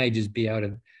teenagers be able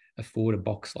to afford a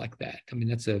box like that?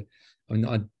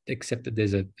 I accept that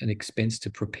there's an expense to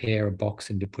prepare a box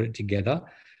and to put it together.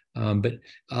 But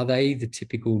are they the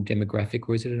typical demographic,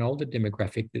 or is it an older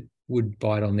demographic that would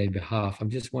buy it on their behalf? I'm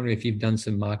just wondering if you've done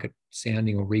some market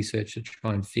sounding or research to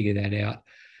try and figure that out.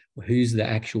 Who's the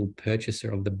actual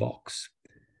purchaser of the box?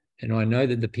 And I know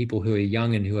that the people who are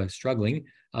young and who are struggling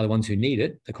are the ones who need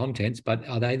it, the contents, but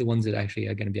are they the ones that actually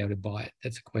are going to be able to buy it?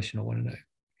 That's a question I want to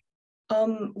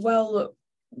know. Well,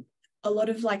 a lot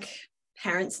of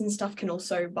parents and stuff can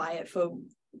also buy it for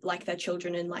their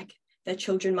children, and their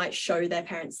children might show their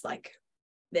parents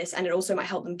this, and it also might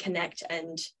help them connect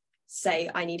and say,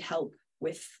 I need help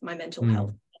with my mental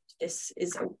health. This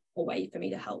is a way for me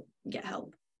to get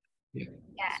help. Yeah,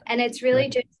 and it's really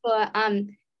just for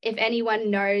if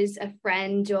anyone knows a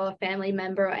friend or family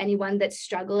member or anyone that's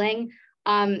struggling,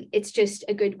 it's just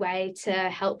a good way to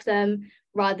help them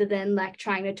rather than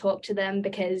trying to talk to them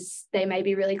because they may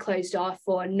be really closed off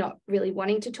or not really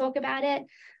wanting to talk about it.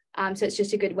 So it's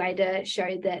just a good way to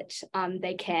show that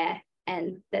they care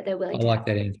and that they're willing to help.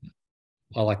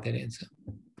 I like that answer.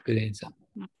 Good answer.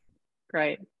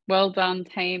 Great. Well done,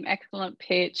 team. Excellent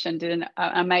pitch, and did an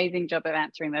amazing job of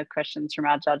answering those questions from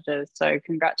our judges. So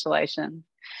congratulations.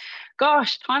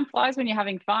 Gosh, time flies when you're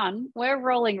having fun. We're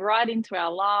rolling right into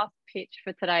our last pitch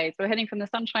for today. So we're heading from the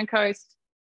Sunshine Coast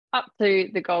up to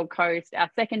the Gold Coast. Our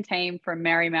second team from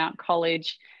Marymount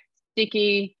College.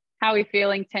 Sticky, how are we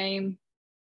feeling, team?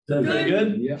 Doing pretty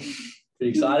good. Yeah.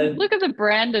 Pretty excited. Look at the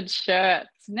branded shirts.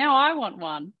 Now I want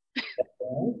one.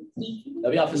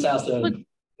 They'll be up for sale soon.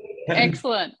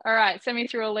 Excellent. All right, send me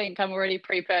through a link. I'm already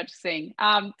pre-purchasing.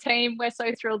 Team, we're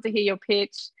so thrilled to hear your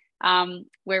pitch.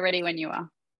 We're ready when you are.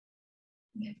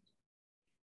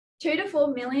 2 to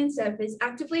 4 million surfers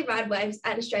actively ride waves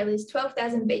at Australia's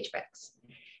 12,000 beach breaks.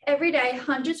 Every day,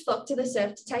 hundreds flock to the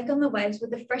surf to take on the waves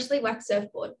with a freshly waxed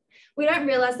surfboard. We don't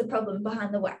realise the problem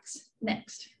behind the wax.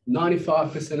 Next.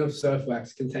 95% of surf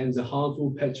wax contains a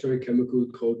harmful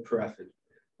petrochemical called paraffin.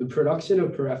 The production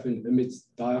of paraffin emits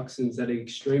dioxins that are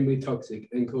extremely toxic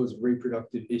and cause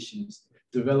reproductive issues,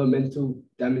 developmental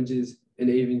damages, and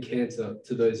even cancer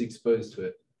to those exposed to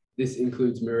it. This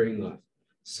includes marine life.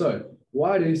 So,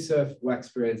 why do surf wax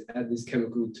brands add this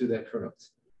chemical to their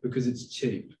products? Because it's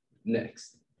cheap.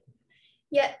 Next.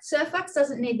 Yet, surf wax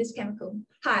doesn't need this chemical.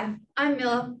 Hi, I'm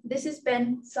Miller. This is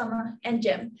Ben, Summer, and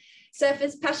Jem,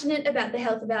 surfers passionate about the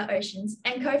health of our oceans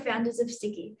and co-founders of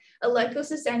Sticky, a local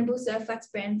sustainable surf wax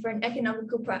brand for an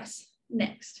economical price.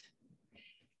 Next.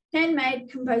 Handmade,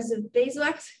 composed of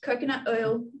beeswax, coconut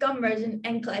oil, gum rosin,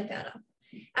 and clay powder.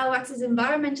 Our wax is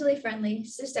environmentally friendly,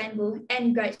 sustainable,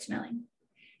 and great smelling.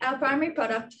 Our primary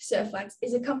product, surf wax,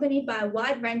 is accompanied by a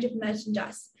wide range of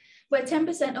merchandise, where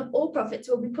 10% of all profits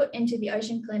will be put into the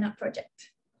Ocean Cleanup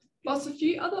Project. Whilst a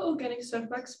few other organic surf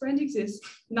wax brands exist,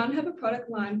 none have a product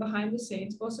line behind the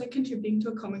scenes also contributing to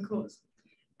a common cause.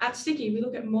 At Sticky, we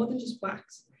look at more than just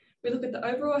wax. We look at the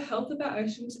overall health of our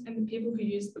oceans and the people who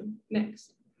use them.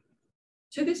 Next.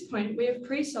 To this point, we have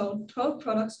pre-sold 12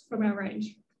 products from our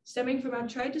range, stemming from our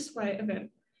trade display event.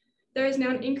 There is now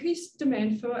an increased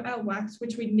demand for our wax,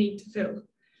 which we need to fill.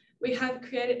 We have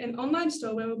created an online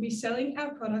store where we'll be selling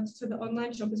our products to the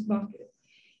online shoppers market.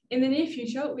 In the near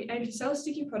future, we aim to sell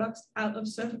Sticky products out of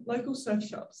local surf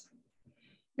shops.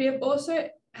 We also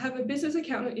have a business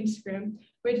account on Instagram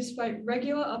where we display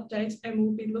regular updates and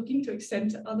we'll be looking to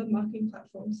extend to other marketing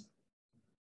platforms.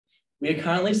 We are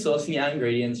currently sourcing our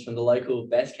ingredients from the local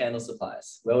best candle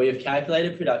suppliers, where we have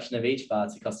calculated production of each bar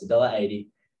to cost $1.80,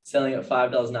 selling at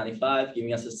 $5.95,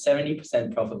 giving us a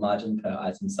 70% profit margin per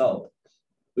item sold.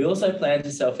 We also plan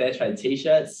to sell fair trade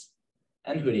t-shirts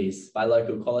and hoodies by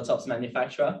local collar tops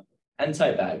manufacturer and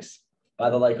tote bags by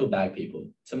the local bag people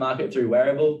to market through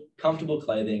wearable, comfortable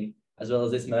clothing, as well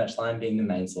as this merch line being the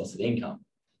main source of income.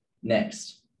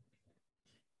 Next.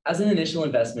 As an initial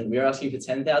investment, we are asking for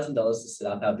 $10,000 to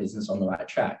set up our business on the right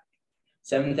track.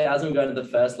 $7,000 will go to the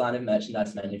first line of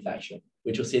merchandise manufacturing,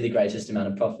 which will see the greatest amount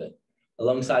of profit,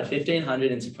 alongside $1,500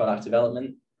 into product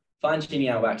development, fine-tuning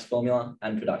our wax formula,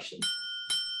 and production.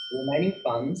 The remaining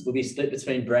funds will be split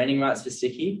between branding rights for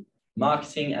Sticky,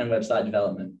 marketing, and website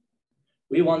development.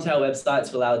 We want our website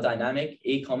to allow a dynamic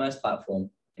e-commerce platform,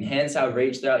 enhance our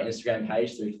reach through our Instagram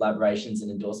page through collaborations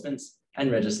and endorsements,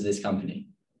 and register this company.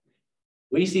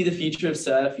 We see the future of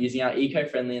surf using our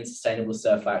eco-friendly and sustainable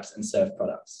surf wax and surf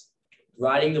products,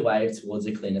 riding the wave towards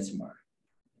a cleaner tomorrow.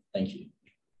 Thank you.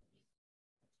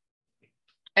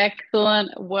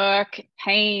 Excellent work,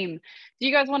 team. Do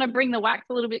you guys want to bring the wax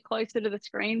a little bit closer to the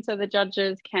screen so the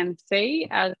judges can see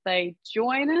as they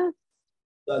join us?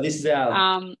 So this is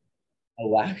our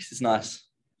wax. It's nice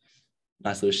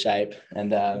little shape.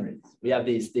 And we have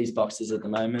these boxes at the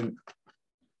moment.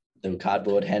 Little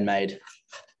cardboard, handmade,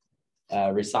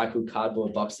 recycled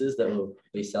cardboard boxes that we'll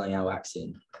be selling our wax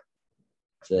in.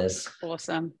 So there's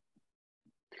awesome.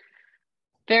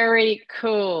 Very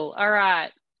cool. All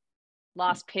right.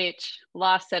 Last pitch,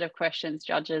 last set of questions,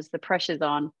 judges. The pressure's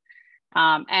on.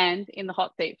 And in the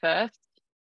hot seat first,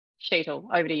 Sheetal,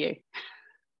 over to you.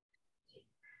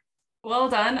 Well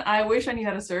done. I wish I knew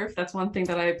how to surf. That's one thing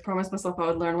that I promised myself I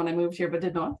would learn when I moved here, but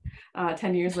did not,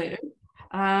 10 years later.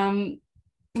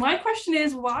 My question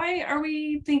is, why are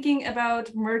we thinking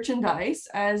about merchandise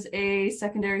as a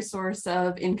secondary source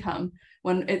of income?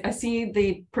 When I see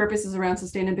the purposes around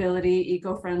sustainability,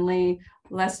 eco-friendly,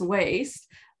 less waste.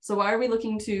 So why are we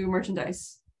looking to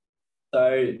merchandise?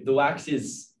 So the wax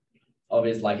is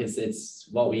obvious, like it's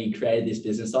what we created this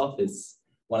business off. It's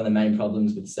one of the main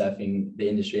problems with surfing the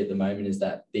industry at the moment is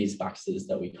that these waxes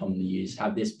that we commonly use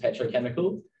have this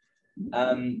petrochemical.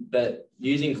 But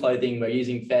using clothing, we're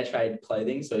using fair trade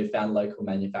clothing. So we found local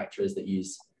manufacturers that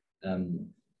use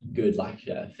good like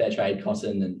fair trade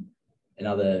cotton and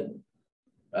other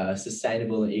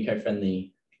sustainable and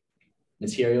eco-friendly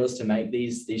materials to make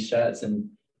these shirts and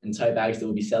tote bags that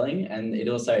we'll be selling. And it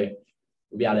also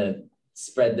will be able to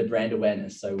spread the brand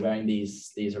awareness. So wearing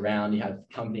these around, you have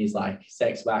companies like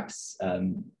Sex Wax,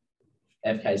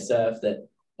 FK Surf that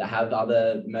have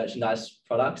other merchandise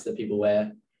products that people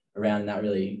wear around, and that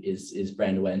really is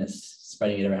brand awareness,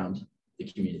 spreading it around the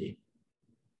community.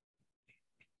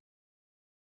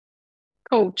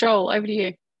 Cool. Joel, over to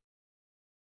you.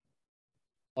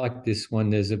 Like this one,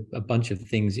 there's a bunch of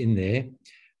things in there.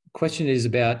 Question is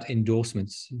about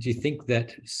endorsements. Do you think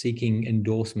that seeking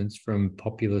endorsements from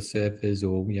popular surfers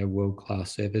or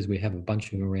world-class surfers, we have a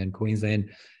bunch of them around Queensland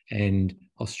and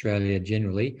Australia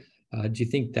generally, Do you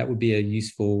think that would be a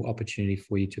useful opportunity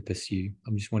for you to pursue?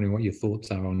 I'm just wondering what your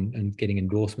thoughts are on getting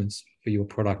endorsements for your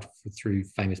product through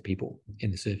famous people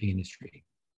in the surfing industry.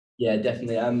 Yeah,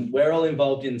 definitely. We're all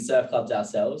involved in surf clubs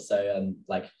ourselves, so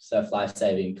like surf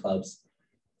lifesaving clubs,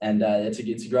 and it's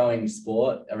a growing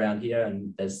sport around here,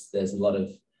 and there's a lot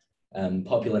of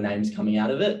popular names coming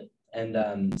out of it,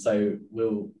 and so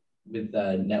we'll with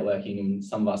networking, and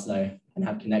some of us know and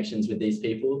have connections with these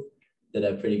people that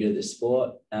are pretty good at this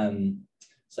sport.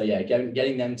 So yeah,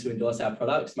 getting them to endorse our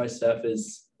products. Most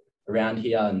surfers around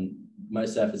here and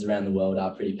most surfers around the world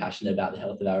are pretty passionate about the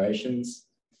health of our oceans.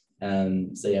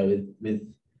 So yeah, with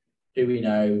who we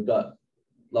know, we've got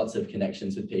lots of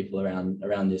connections with people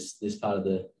around this part of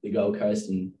the Gold Coast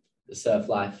and the surf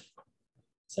life.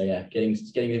 So yeah, getting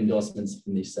endorsements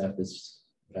from these surfers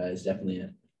is definitely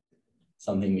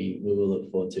something we will look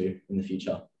forward to in the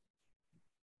future.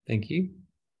 Thank you.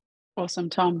 Awesome,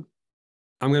 Tom.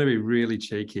 I'm going to be really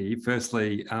cheeky.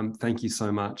 Firstly, thank you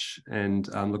so much. And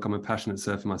look, I'm a passionate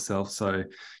surfer myself, so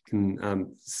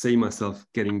can see myself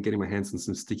getting my hands on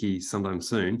some sticky sometime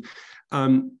soon.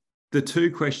 The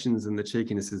two questions, and the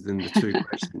cheekiness is in the two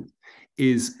questions,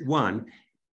 is one,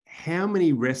 how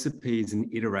many recipes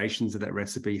and iterations of that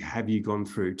recipe have you gone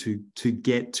through to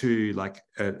get to like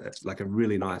a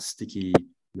really nice sticky,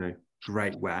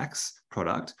 great wax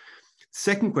product?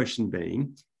 Second question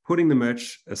being, putting the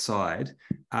merch aside,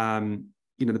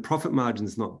 the profit margin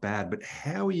is not bad, but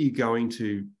how are you going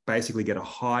to basically get a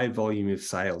high volume of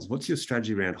sales? What's your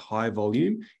strategy around high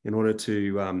volume in order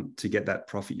to get that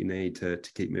profit you need to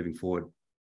keep moving forward?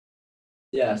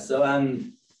 Yeah, so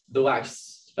the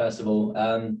wax, first of all,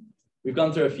 we've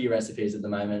gone through a few recipes at the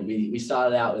moment. We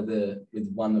started out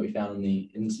with one that we found on the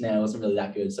internet. It wasn't really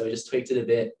that good, so we just tweaked it a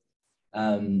bit.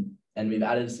 And we've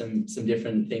added some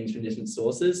different things from different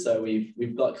sources. So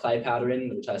we've got clay powder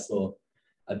in, which I saw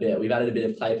a bit. We've added a bit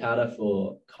of clay powder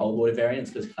for cold water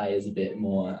variants because clay is a bit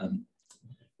more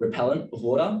repellent of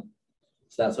water.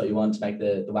 So that's what you want to make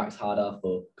the wax harder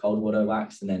for cold water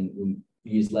wax. And then we'll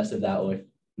use less of that or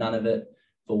none of it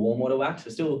for warm water wax.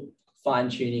 We're still fine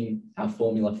tuning our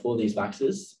formula for these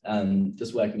waxes,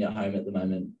 just working at home at the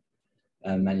moment,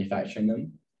 manufacturing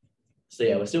them. So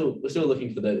yeah, we're still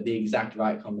looking for the exact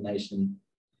right combination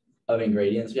of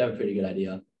ingredients. We have a pretty good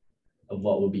idea of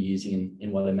what we'll be using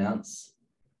in what amounts.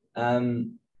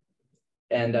 And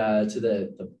to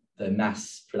the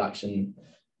mass production,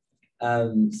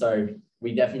 so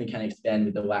we definitely can expand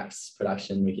with the wax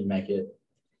production. We can make it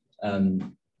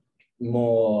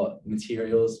more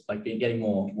materials, like getting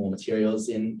more materials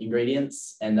in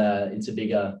ingredients, and into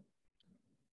bigger.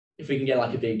 If we can get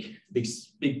like a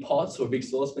big pot or a big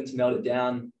saucepan to melt it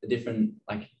down, the different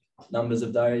like numbers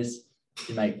of those,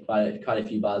 to make quite a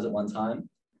few bars at one time.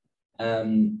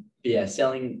 But yeah,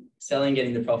 selling,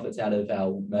 getting the profits out of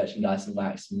our merchandise and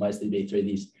wax will mostly be through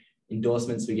these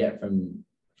endorsements we get from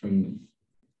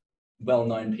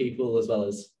well-known people, as well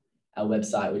as our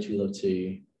website, which we look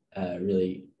to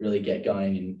really get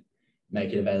going and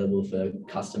make it available for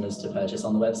customers to purchase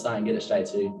on the website and get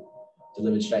it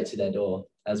delivered straight to their door,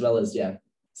 as well as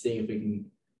seeing if we can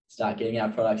start getting our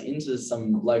products into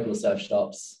some local surf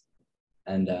shops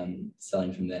and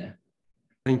selling from there.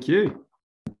 Thank you.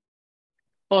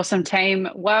 Awesome, team.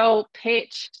 Well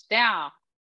pitched. Now,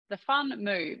 the fun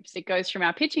moves. It goes from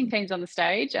our pitching teams on the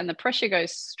stage, and the pressure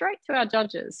goes straight to our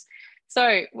judges.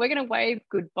 So we're going to wave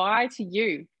goodbye to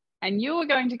you, and you are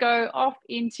going to go off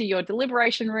into your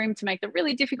deliberation room to make the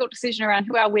really difficult decision around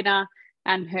who our winner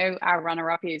and who our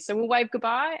runner-up is. So we'll wave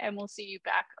goodbye, and we'll see you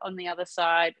back on the other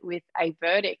side with a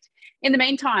verdict. In the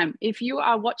meantime, if you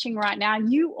are watching right now,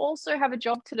 you also have a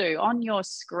job to do. On your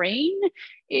screen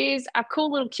is a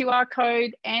cool little QR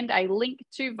code and a link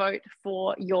to vote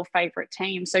for your favorite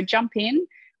team. So jump in,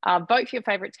 vote for your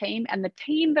favorite team, and the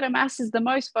team that amasses the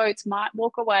most votes might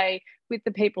walk away with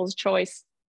the People's Choice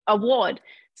Award.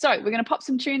 So we're going to pop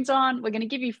some tunes on. We're going to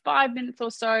give you 5 minutes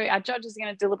or so. Our judges are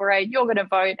going to deliberate. You're going to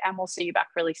vote, and we'll see you back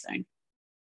really soon.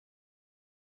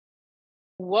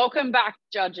 Welcome back,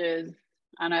 judges.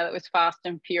 I know that was fast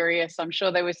and furious. I'm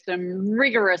sure there was some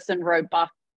rigorous and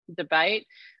robust debate.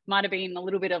 Might have been a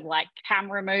little bit of like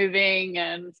camera moving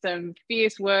and some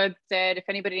fierce words said. If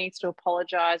anybody needs to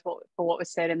apologize for what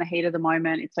was said in the heat of the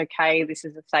moment, it's okay. This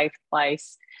is a safe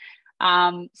place.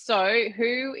 So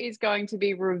who is going to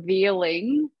be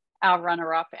revealing our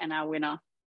runner-up and our winner?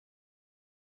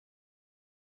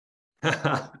 Who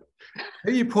are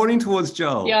you pointing towards,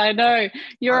 Joel? Yeah, I know.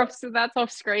 You're off, so that's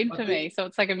off screen for me. So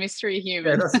it's like a mystery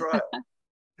human. Yeah, that's right.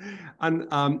 And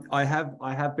I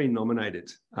have been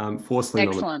nominated, forcefully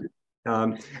nominated.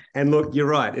 And look, you're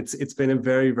right. It's been a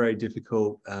very, very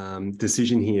difficult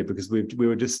decision here because we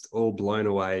were just all blown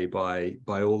away by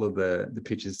all of the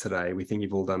pitches today. We think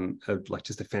you've all done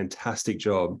just a fantastic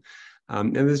job,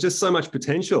 and there's just so much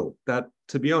potential that,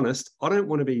 to be honest, I don't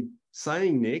want to be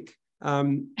saying, Nick,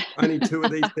 only 2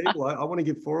 of these people. I want to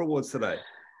give 4 awards today.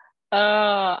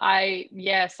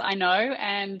 Yes, I know,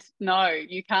 and no,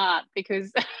 you can't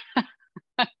because.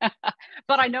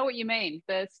 But I know what you mean.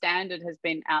 The standard has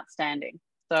been outstanding.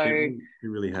 So it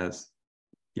really has.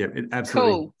 Yeah, it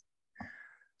absolutely. Cool.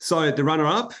 So the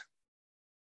runner-up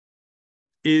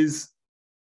is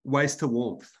Waste to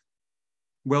Warmth.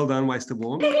 Well done, Waste to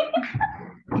Warmth.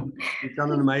 You've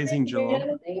done an amazing job.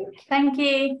 Thank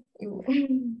you.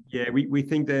 Yeah, we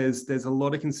think there's a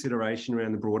lot of consideration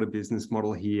around the broader business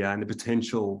model here and the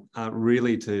potential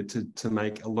really to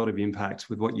make a lot of impact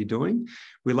with what you're doing.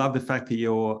 We love the fact that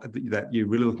you're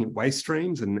really looking at waste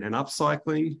streams and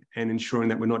upcycling and ensuring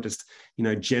that we're not just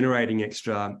generating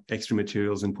extra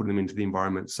materials and putting them into the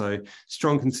environment. So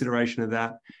strong consideration of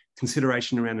that.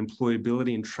 Consideration around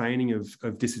employability and training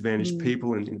of disadvantaged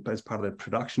people and as part of the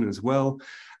production as well.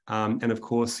 And of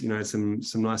course, some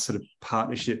nice sort of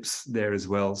partnerships there as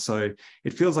well. So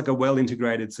it feels like a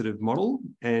well-integrated sort of model,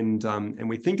 and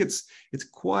we think it's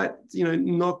quite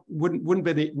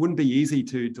wouldn't be easy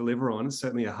to deliver on. It's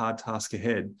certainly a hard task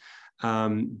ahead,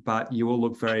 but you all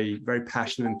look very, very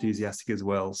passionate and enthusiastic as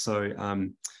well. So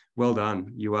well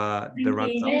done. You are the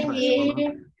runners-up.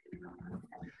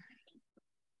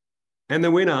 And the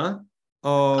winner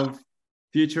of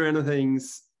Future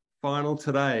Anything's final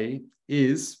today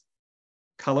is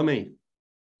Colour Me.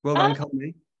 Well done, Colour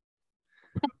Me.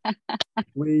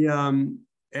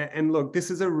 And look, this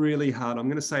is a really hard, I'm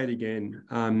going to say it again.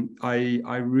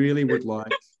 I really would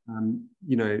like,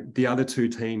 the other 2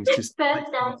 teams just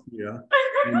here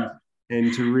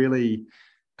and to really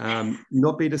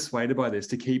not be dissuaded by this,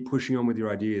 to keep pushing on with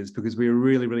your ideas, because we are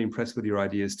really, really impressed with your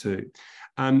ideas too.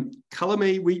 Colour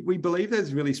Me, we believe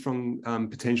there's really strong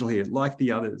potential here, like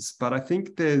the others, but I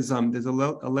think there's a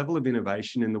level of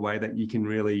innovation in the way that you can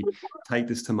really take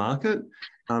this to market.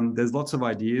 There's lots of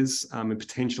ideas and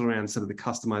potential around sort of the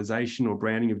customization or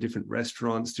branding of different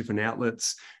restaurants, different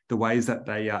outlets, the ways that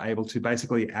they are able to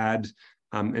basically add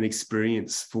an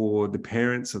experience for the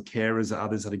parents or carers or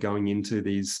others that are going into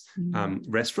these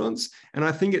restaurants. And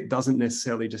I think it doesn't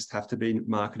necessarily just have to be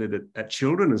marketed at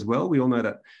children as well. We all know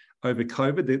that over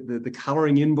COVID, the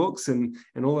colouring in books and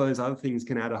all those other things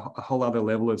can add a whole other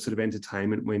level of sort of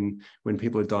entertainment when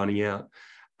people are dining out.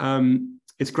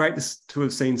 It's great to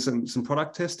have seen some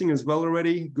product testing as well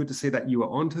already. Good to see that you are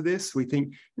onto this. We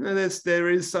think there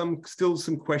is still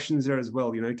some questions there as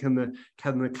well. Can the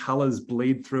colours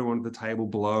bleed through onto the table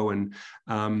below, and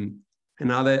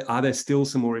are there still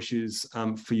some more issues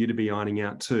for you to be ironing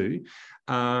out too?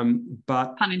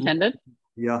 But pun intended.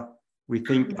 Yeah. We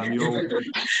think you're all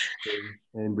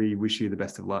and we wish you the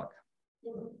best of luck.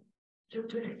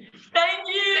 Thank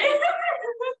you.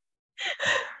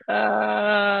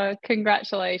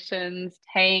 Congratulations,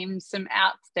 team. Some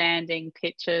outstanding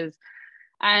pitches.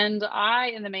 And I,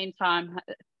 in the meantime,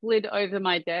 slid over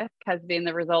my desk has been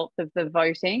the results of the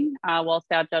voting whilst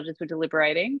our judges were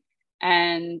deliberating.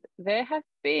 And there have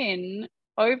been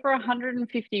over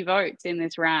 150 votes in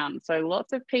this round. So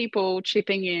lots of people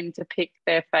chipping in to pick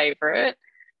their favourite.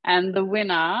 And the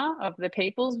winner of the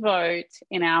people's vote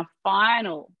in our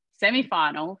final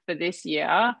semi-final for this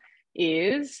year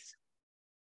is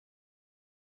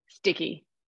Sticky.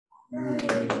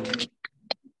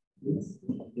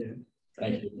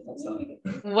 Thank you.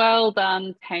 Well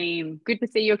done, team. Good to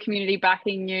see your community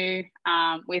backing you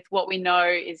with what we know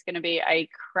is going to be a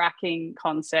cracking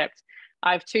concept.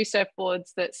 I have 2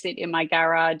 surfboards that sit in my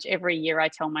garage. Every year I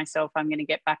tell myself I'm going to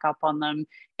get back up on them.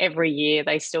 Every year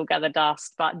they still gather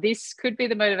dust, but this could be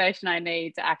the motivation I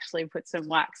need to actually put some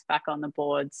wax back on the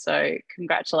board. So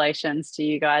congratulations to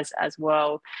you guys as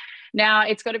well. Now,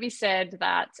 it's got to be said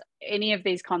that any of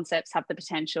these concepts have the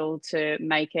potential to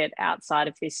make it outside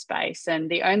of this space.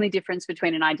 And the only difference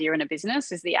between an idea and a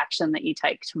business is the action that you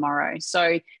take tomorrow.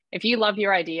 So if you love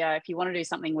your idea, if you want to do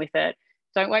something with it,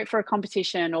 don't wait for a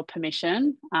competition or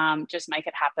permission, just make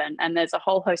it happen. And there's a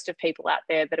whole host of people out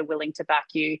there that are willing to back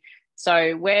you.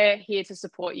 So we're here to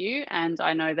support you. And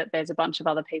I know that there's a bunch of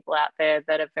other people out there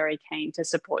that are very keen to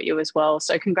support you as well.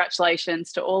 So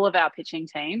congratulations to all of our pitching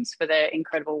teams for their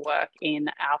incredible work in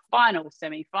our final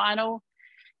semi-final.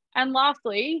 And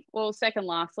lastly, well, second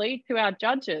lastly, to our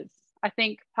judges. I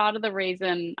think part of the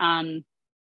reason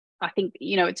I think,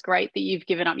 you know, it's great that you've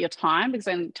given up your time, because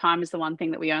time is the one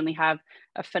thing that we only have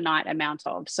a finite amount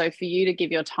of. So for you to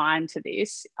give your time to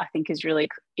this, I think is really,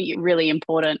 really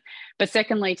important. But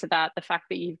secondly to that, the fact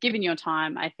that you've given your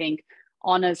time, I think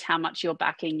honours how much you're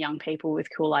backing young people with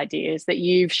cool ideas. That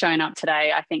you've shown up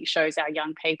today, I think shows our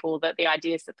young people that the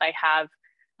ideas that they have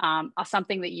are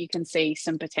something that you can see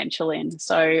some potential in.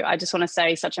 So I just want to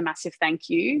say such a massive thank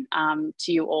you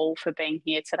to you all for being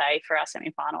here today for our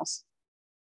semi-finals.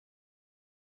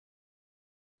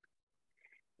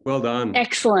 Well done.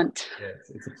 Excellent. Yeah,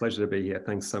 it's a pleasure to be here.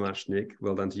 Thanks so much, Nick.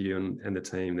 Well done to you and the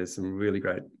team. There's some really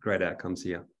great outcomes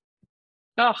here.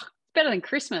 Oh, it's better than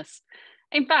Christmas.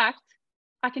 In fact,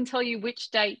 I can tell you which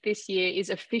date this year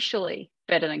is officially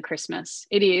better than Christmas.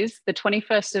 It is the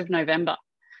 21st of November.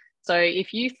 So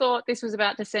if you thought this was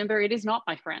about December, it is not,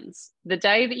 my friends. The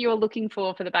day that you are looking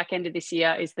for the back end of this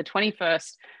year is the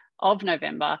 21st of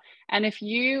November. And if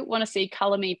you want to see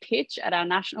Colour Me pitch at our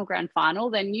National Grand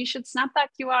Final, then you should snap that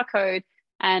QR code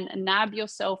and nab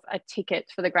yourself a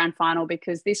ticket for the Grand Final,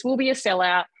 because this will be a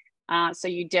sellout. So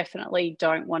you definitely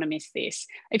don't want to miss this.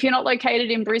 If you're not located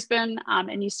in Brisbane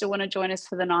and you still want to join us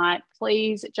for the night,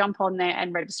 please jump on there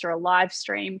and register a live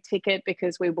stream ticket,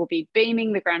 because we will be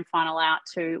beaming the Grand Final out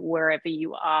to wherever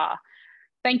you are.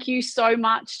 Thank you so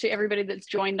much to everybody that's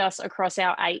joined us across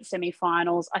our 8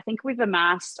 semi-finals. I think we've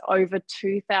amassed over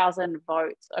 2,000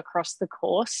 votes across the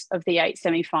course of the 8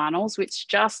 semi-finals, which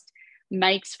just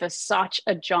makes for such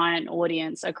a giant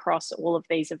audience across all of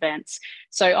these events.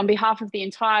 So on behalf of the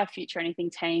entire Future Anything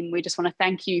team, we just want to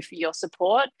thank you for your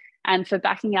support and for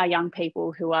backing our young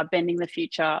people who are bending the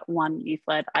future one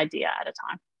youth-led idea at a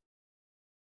time.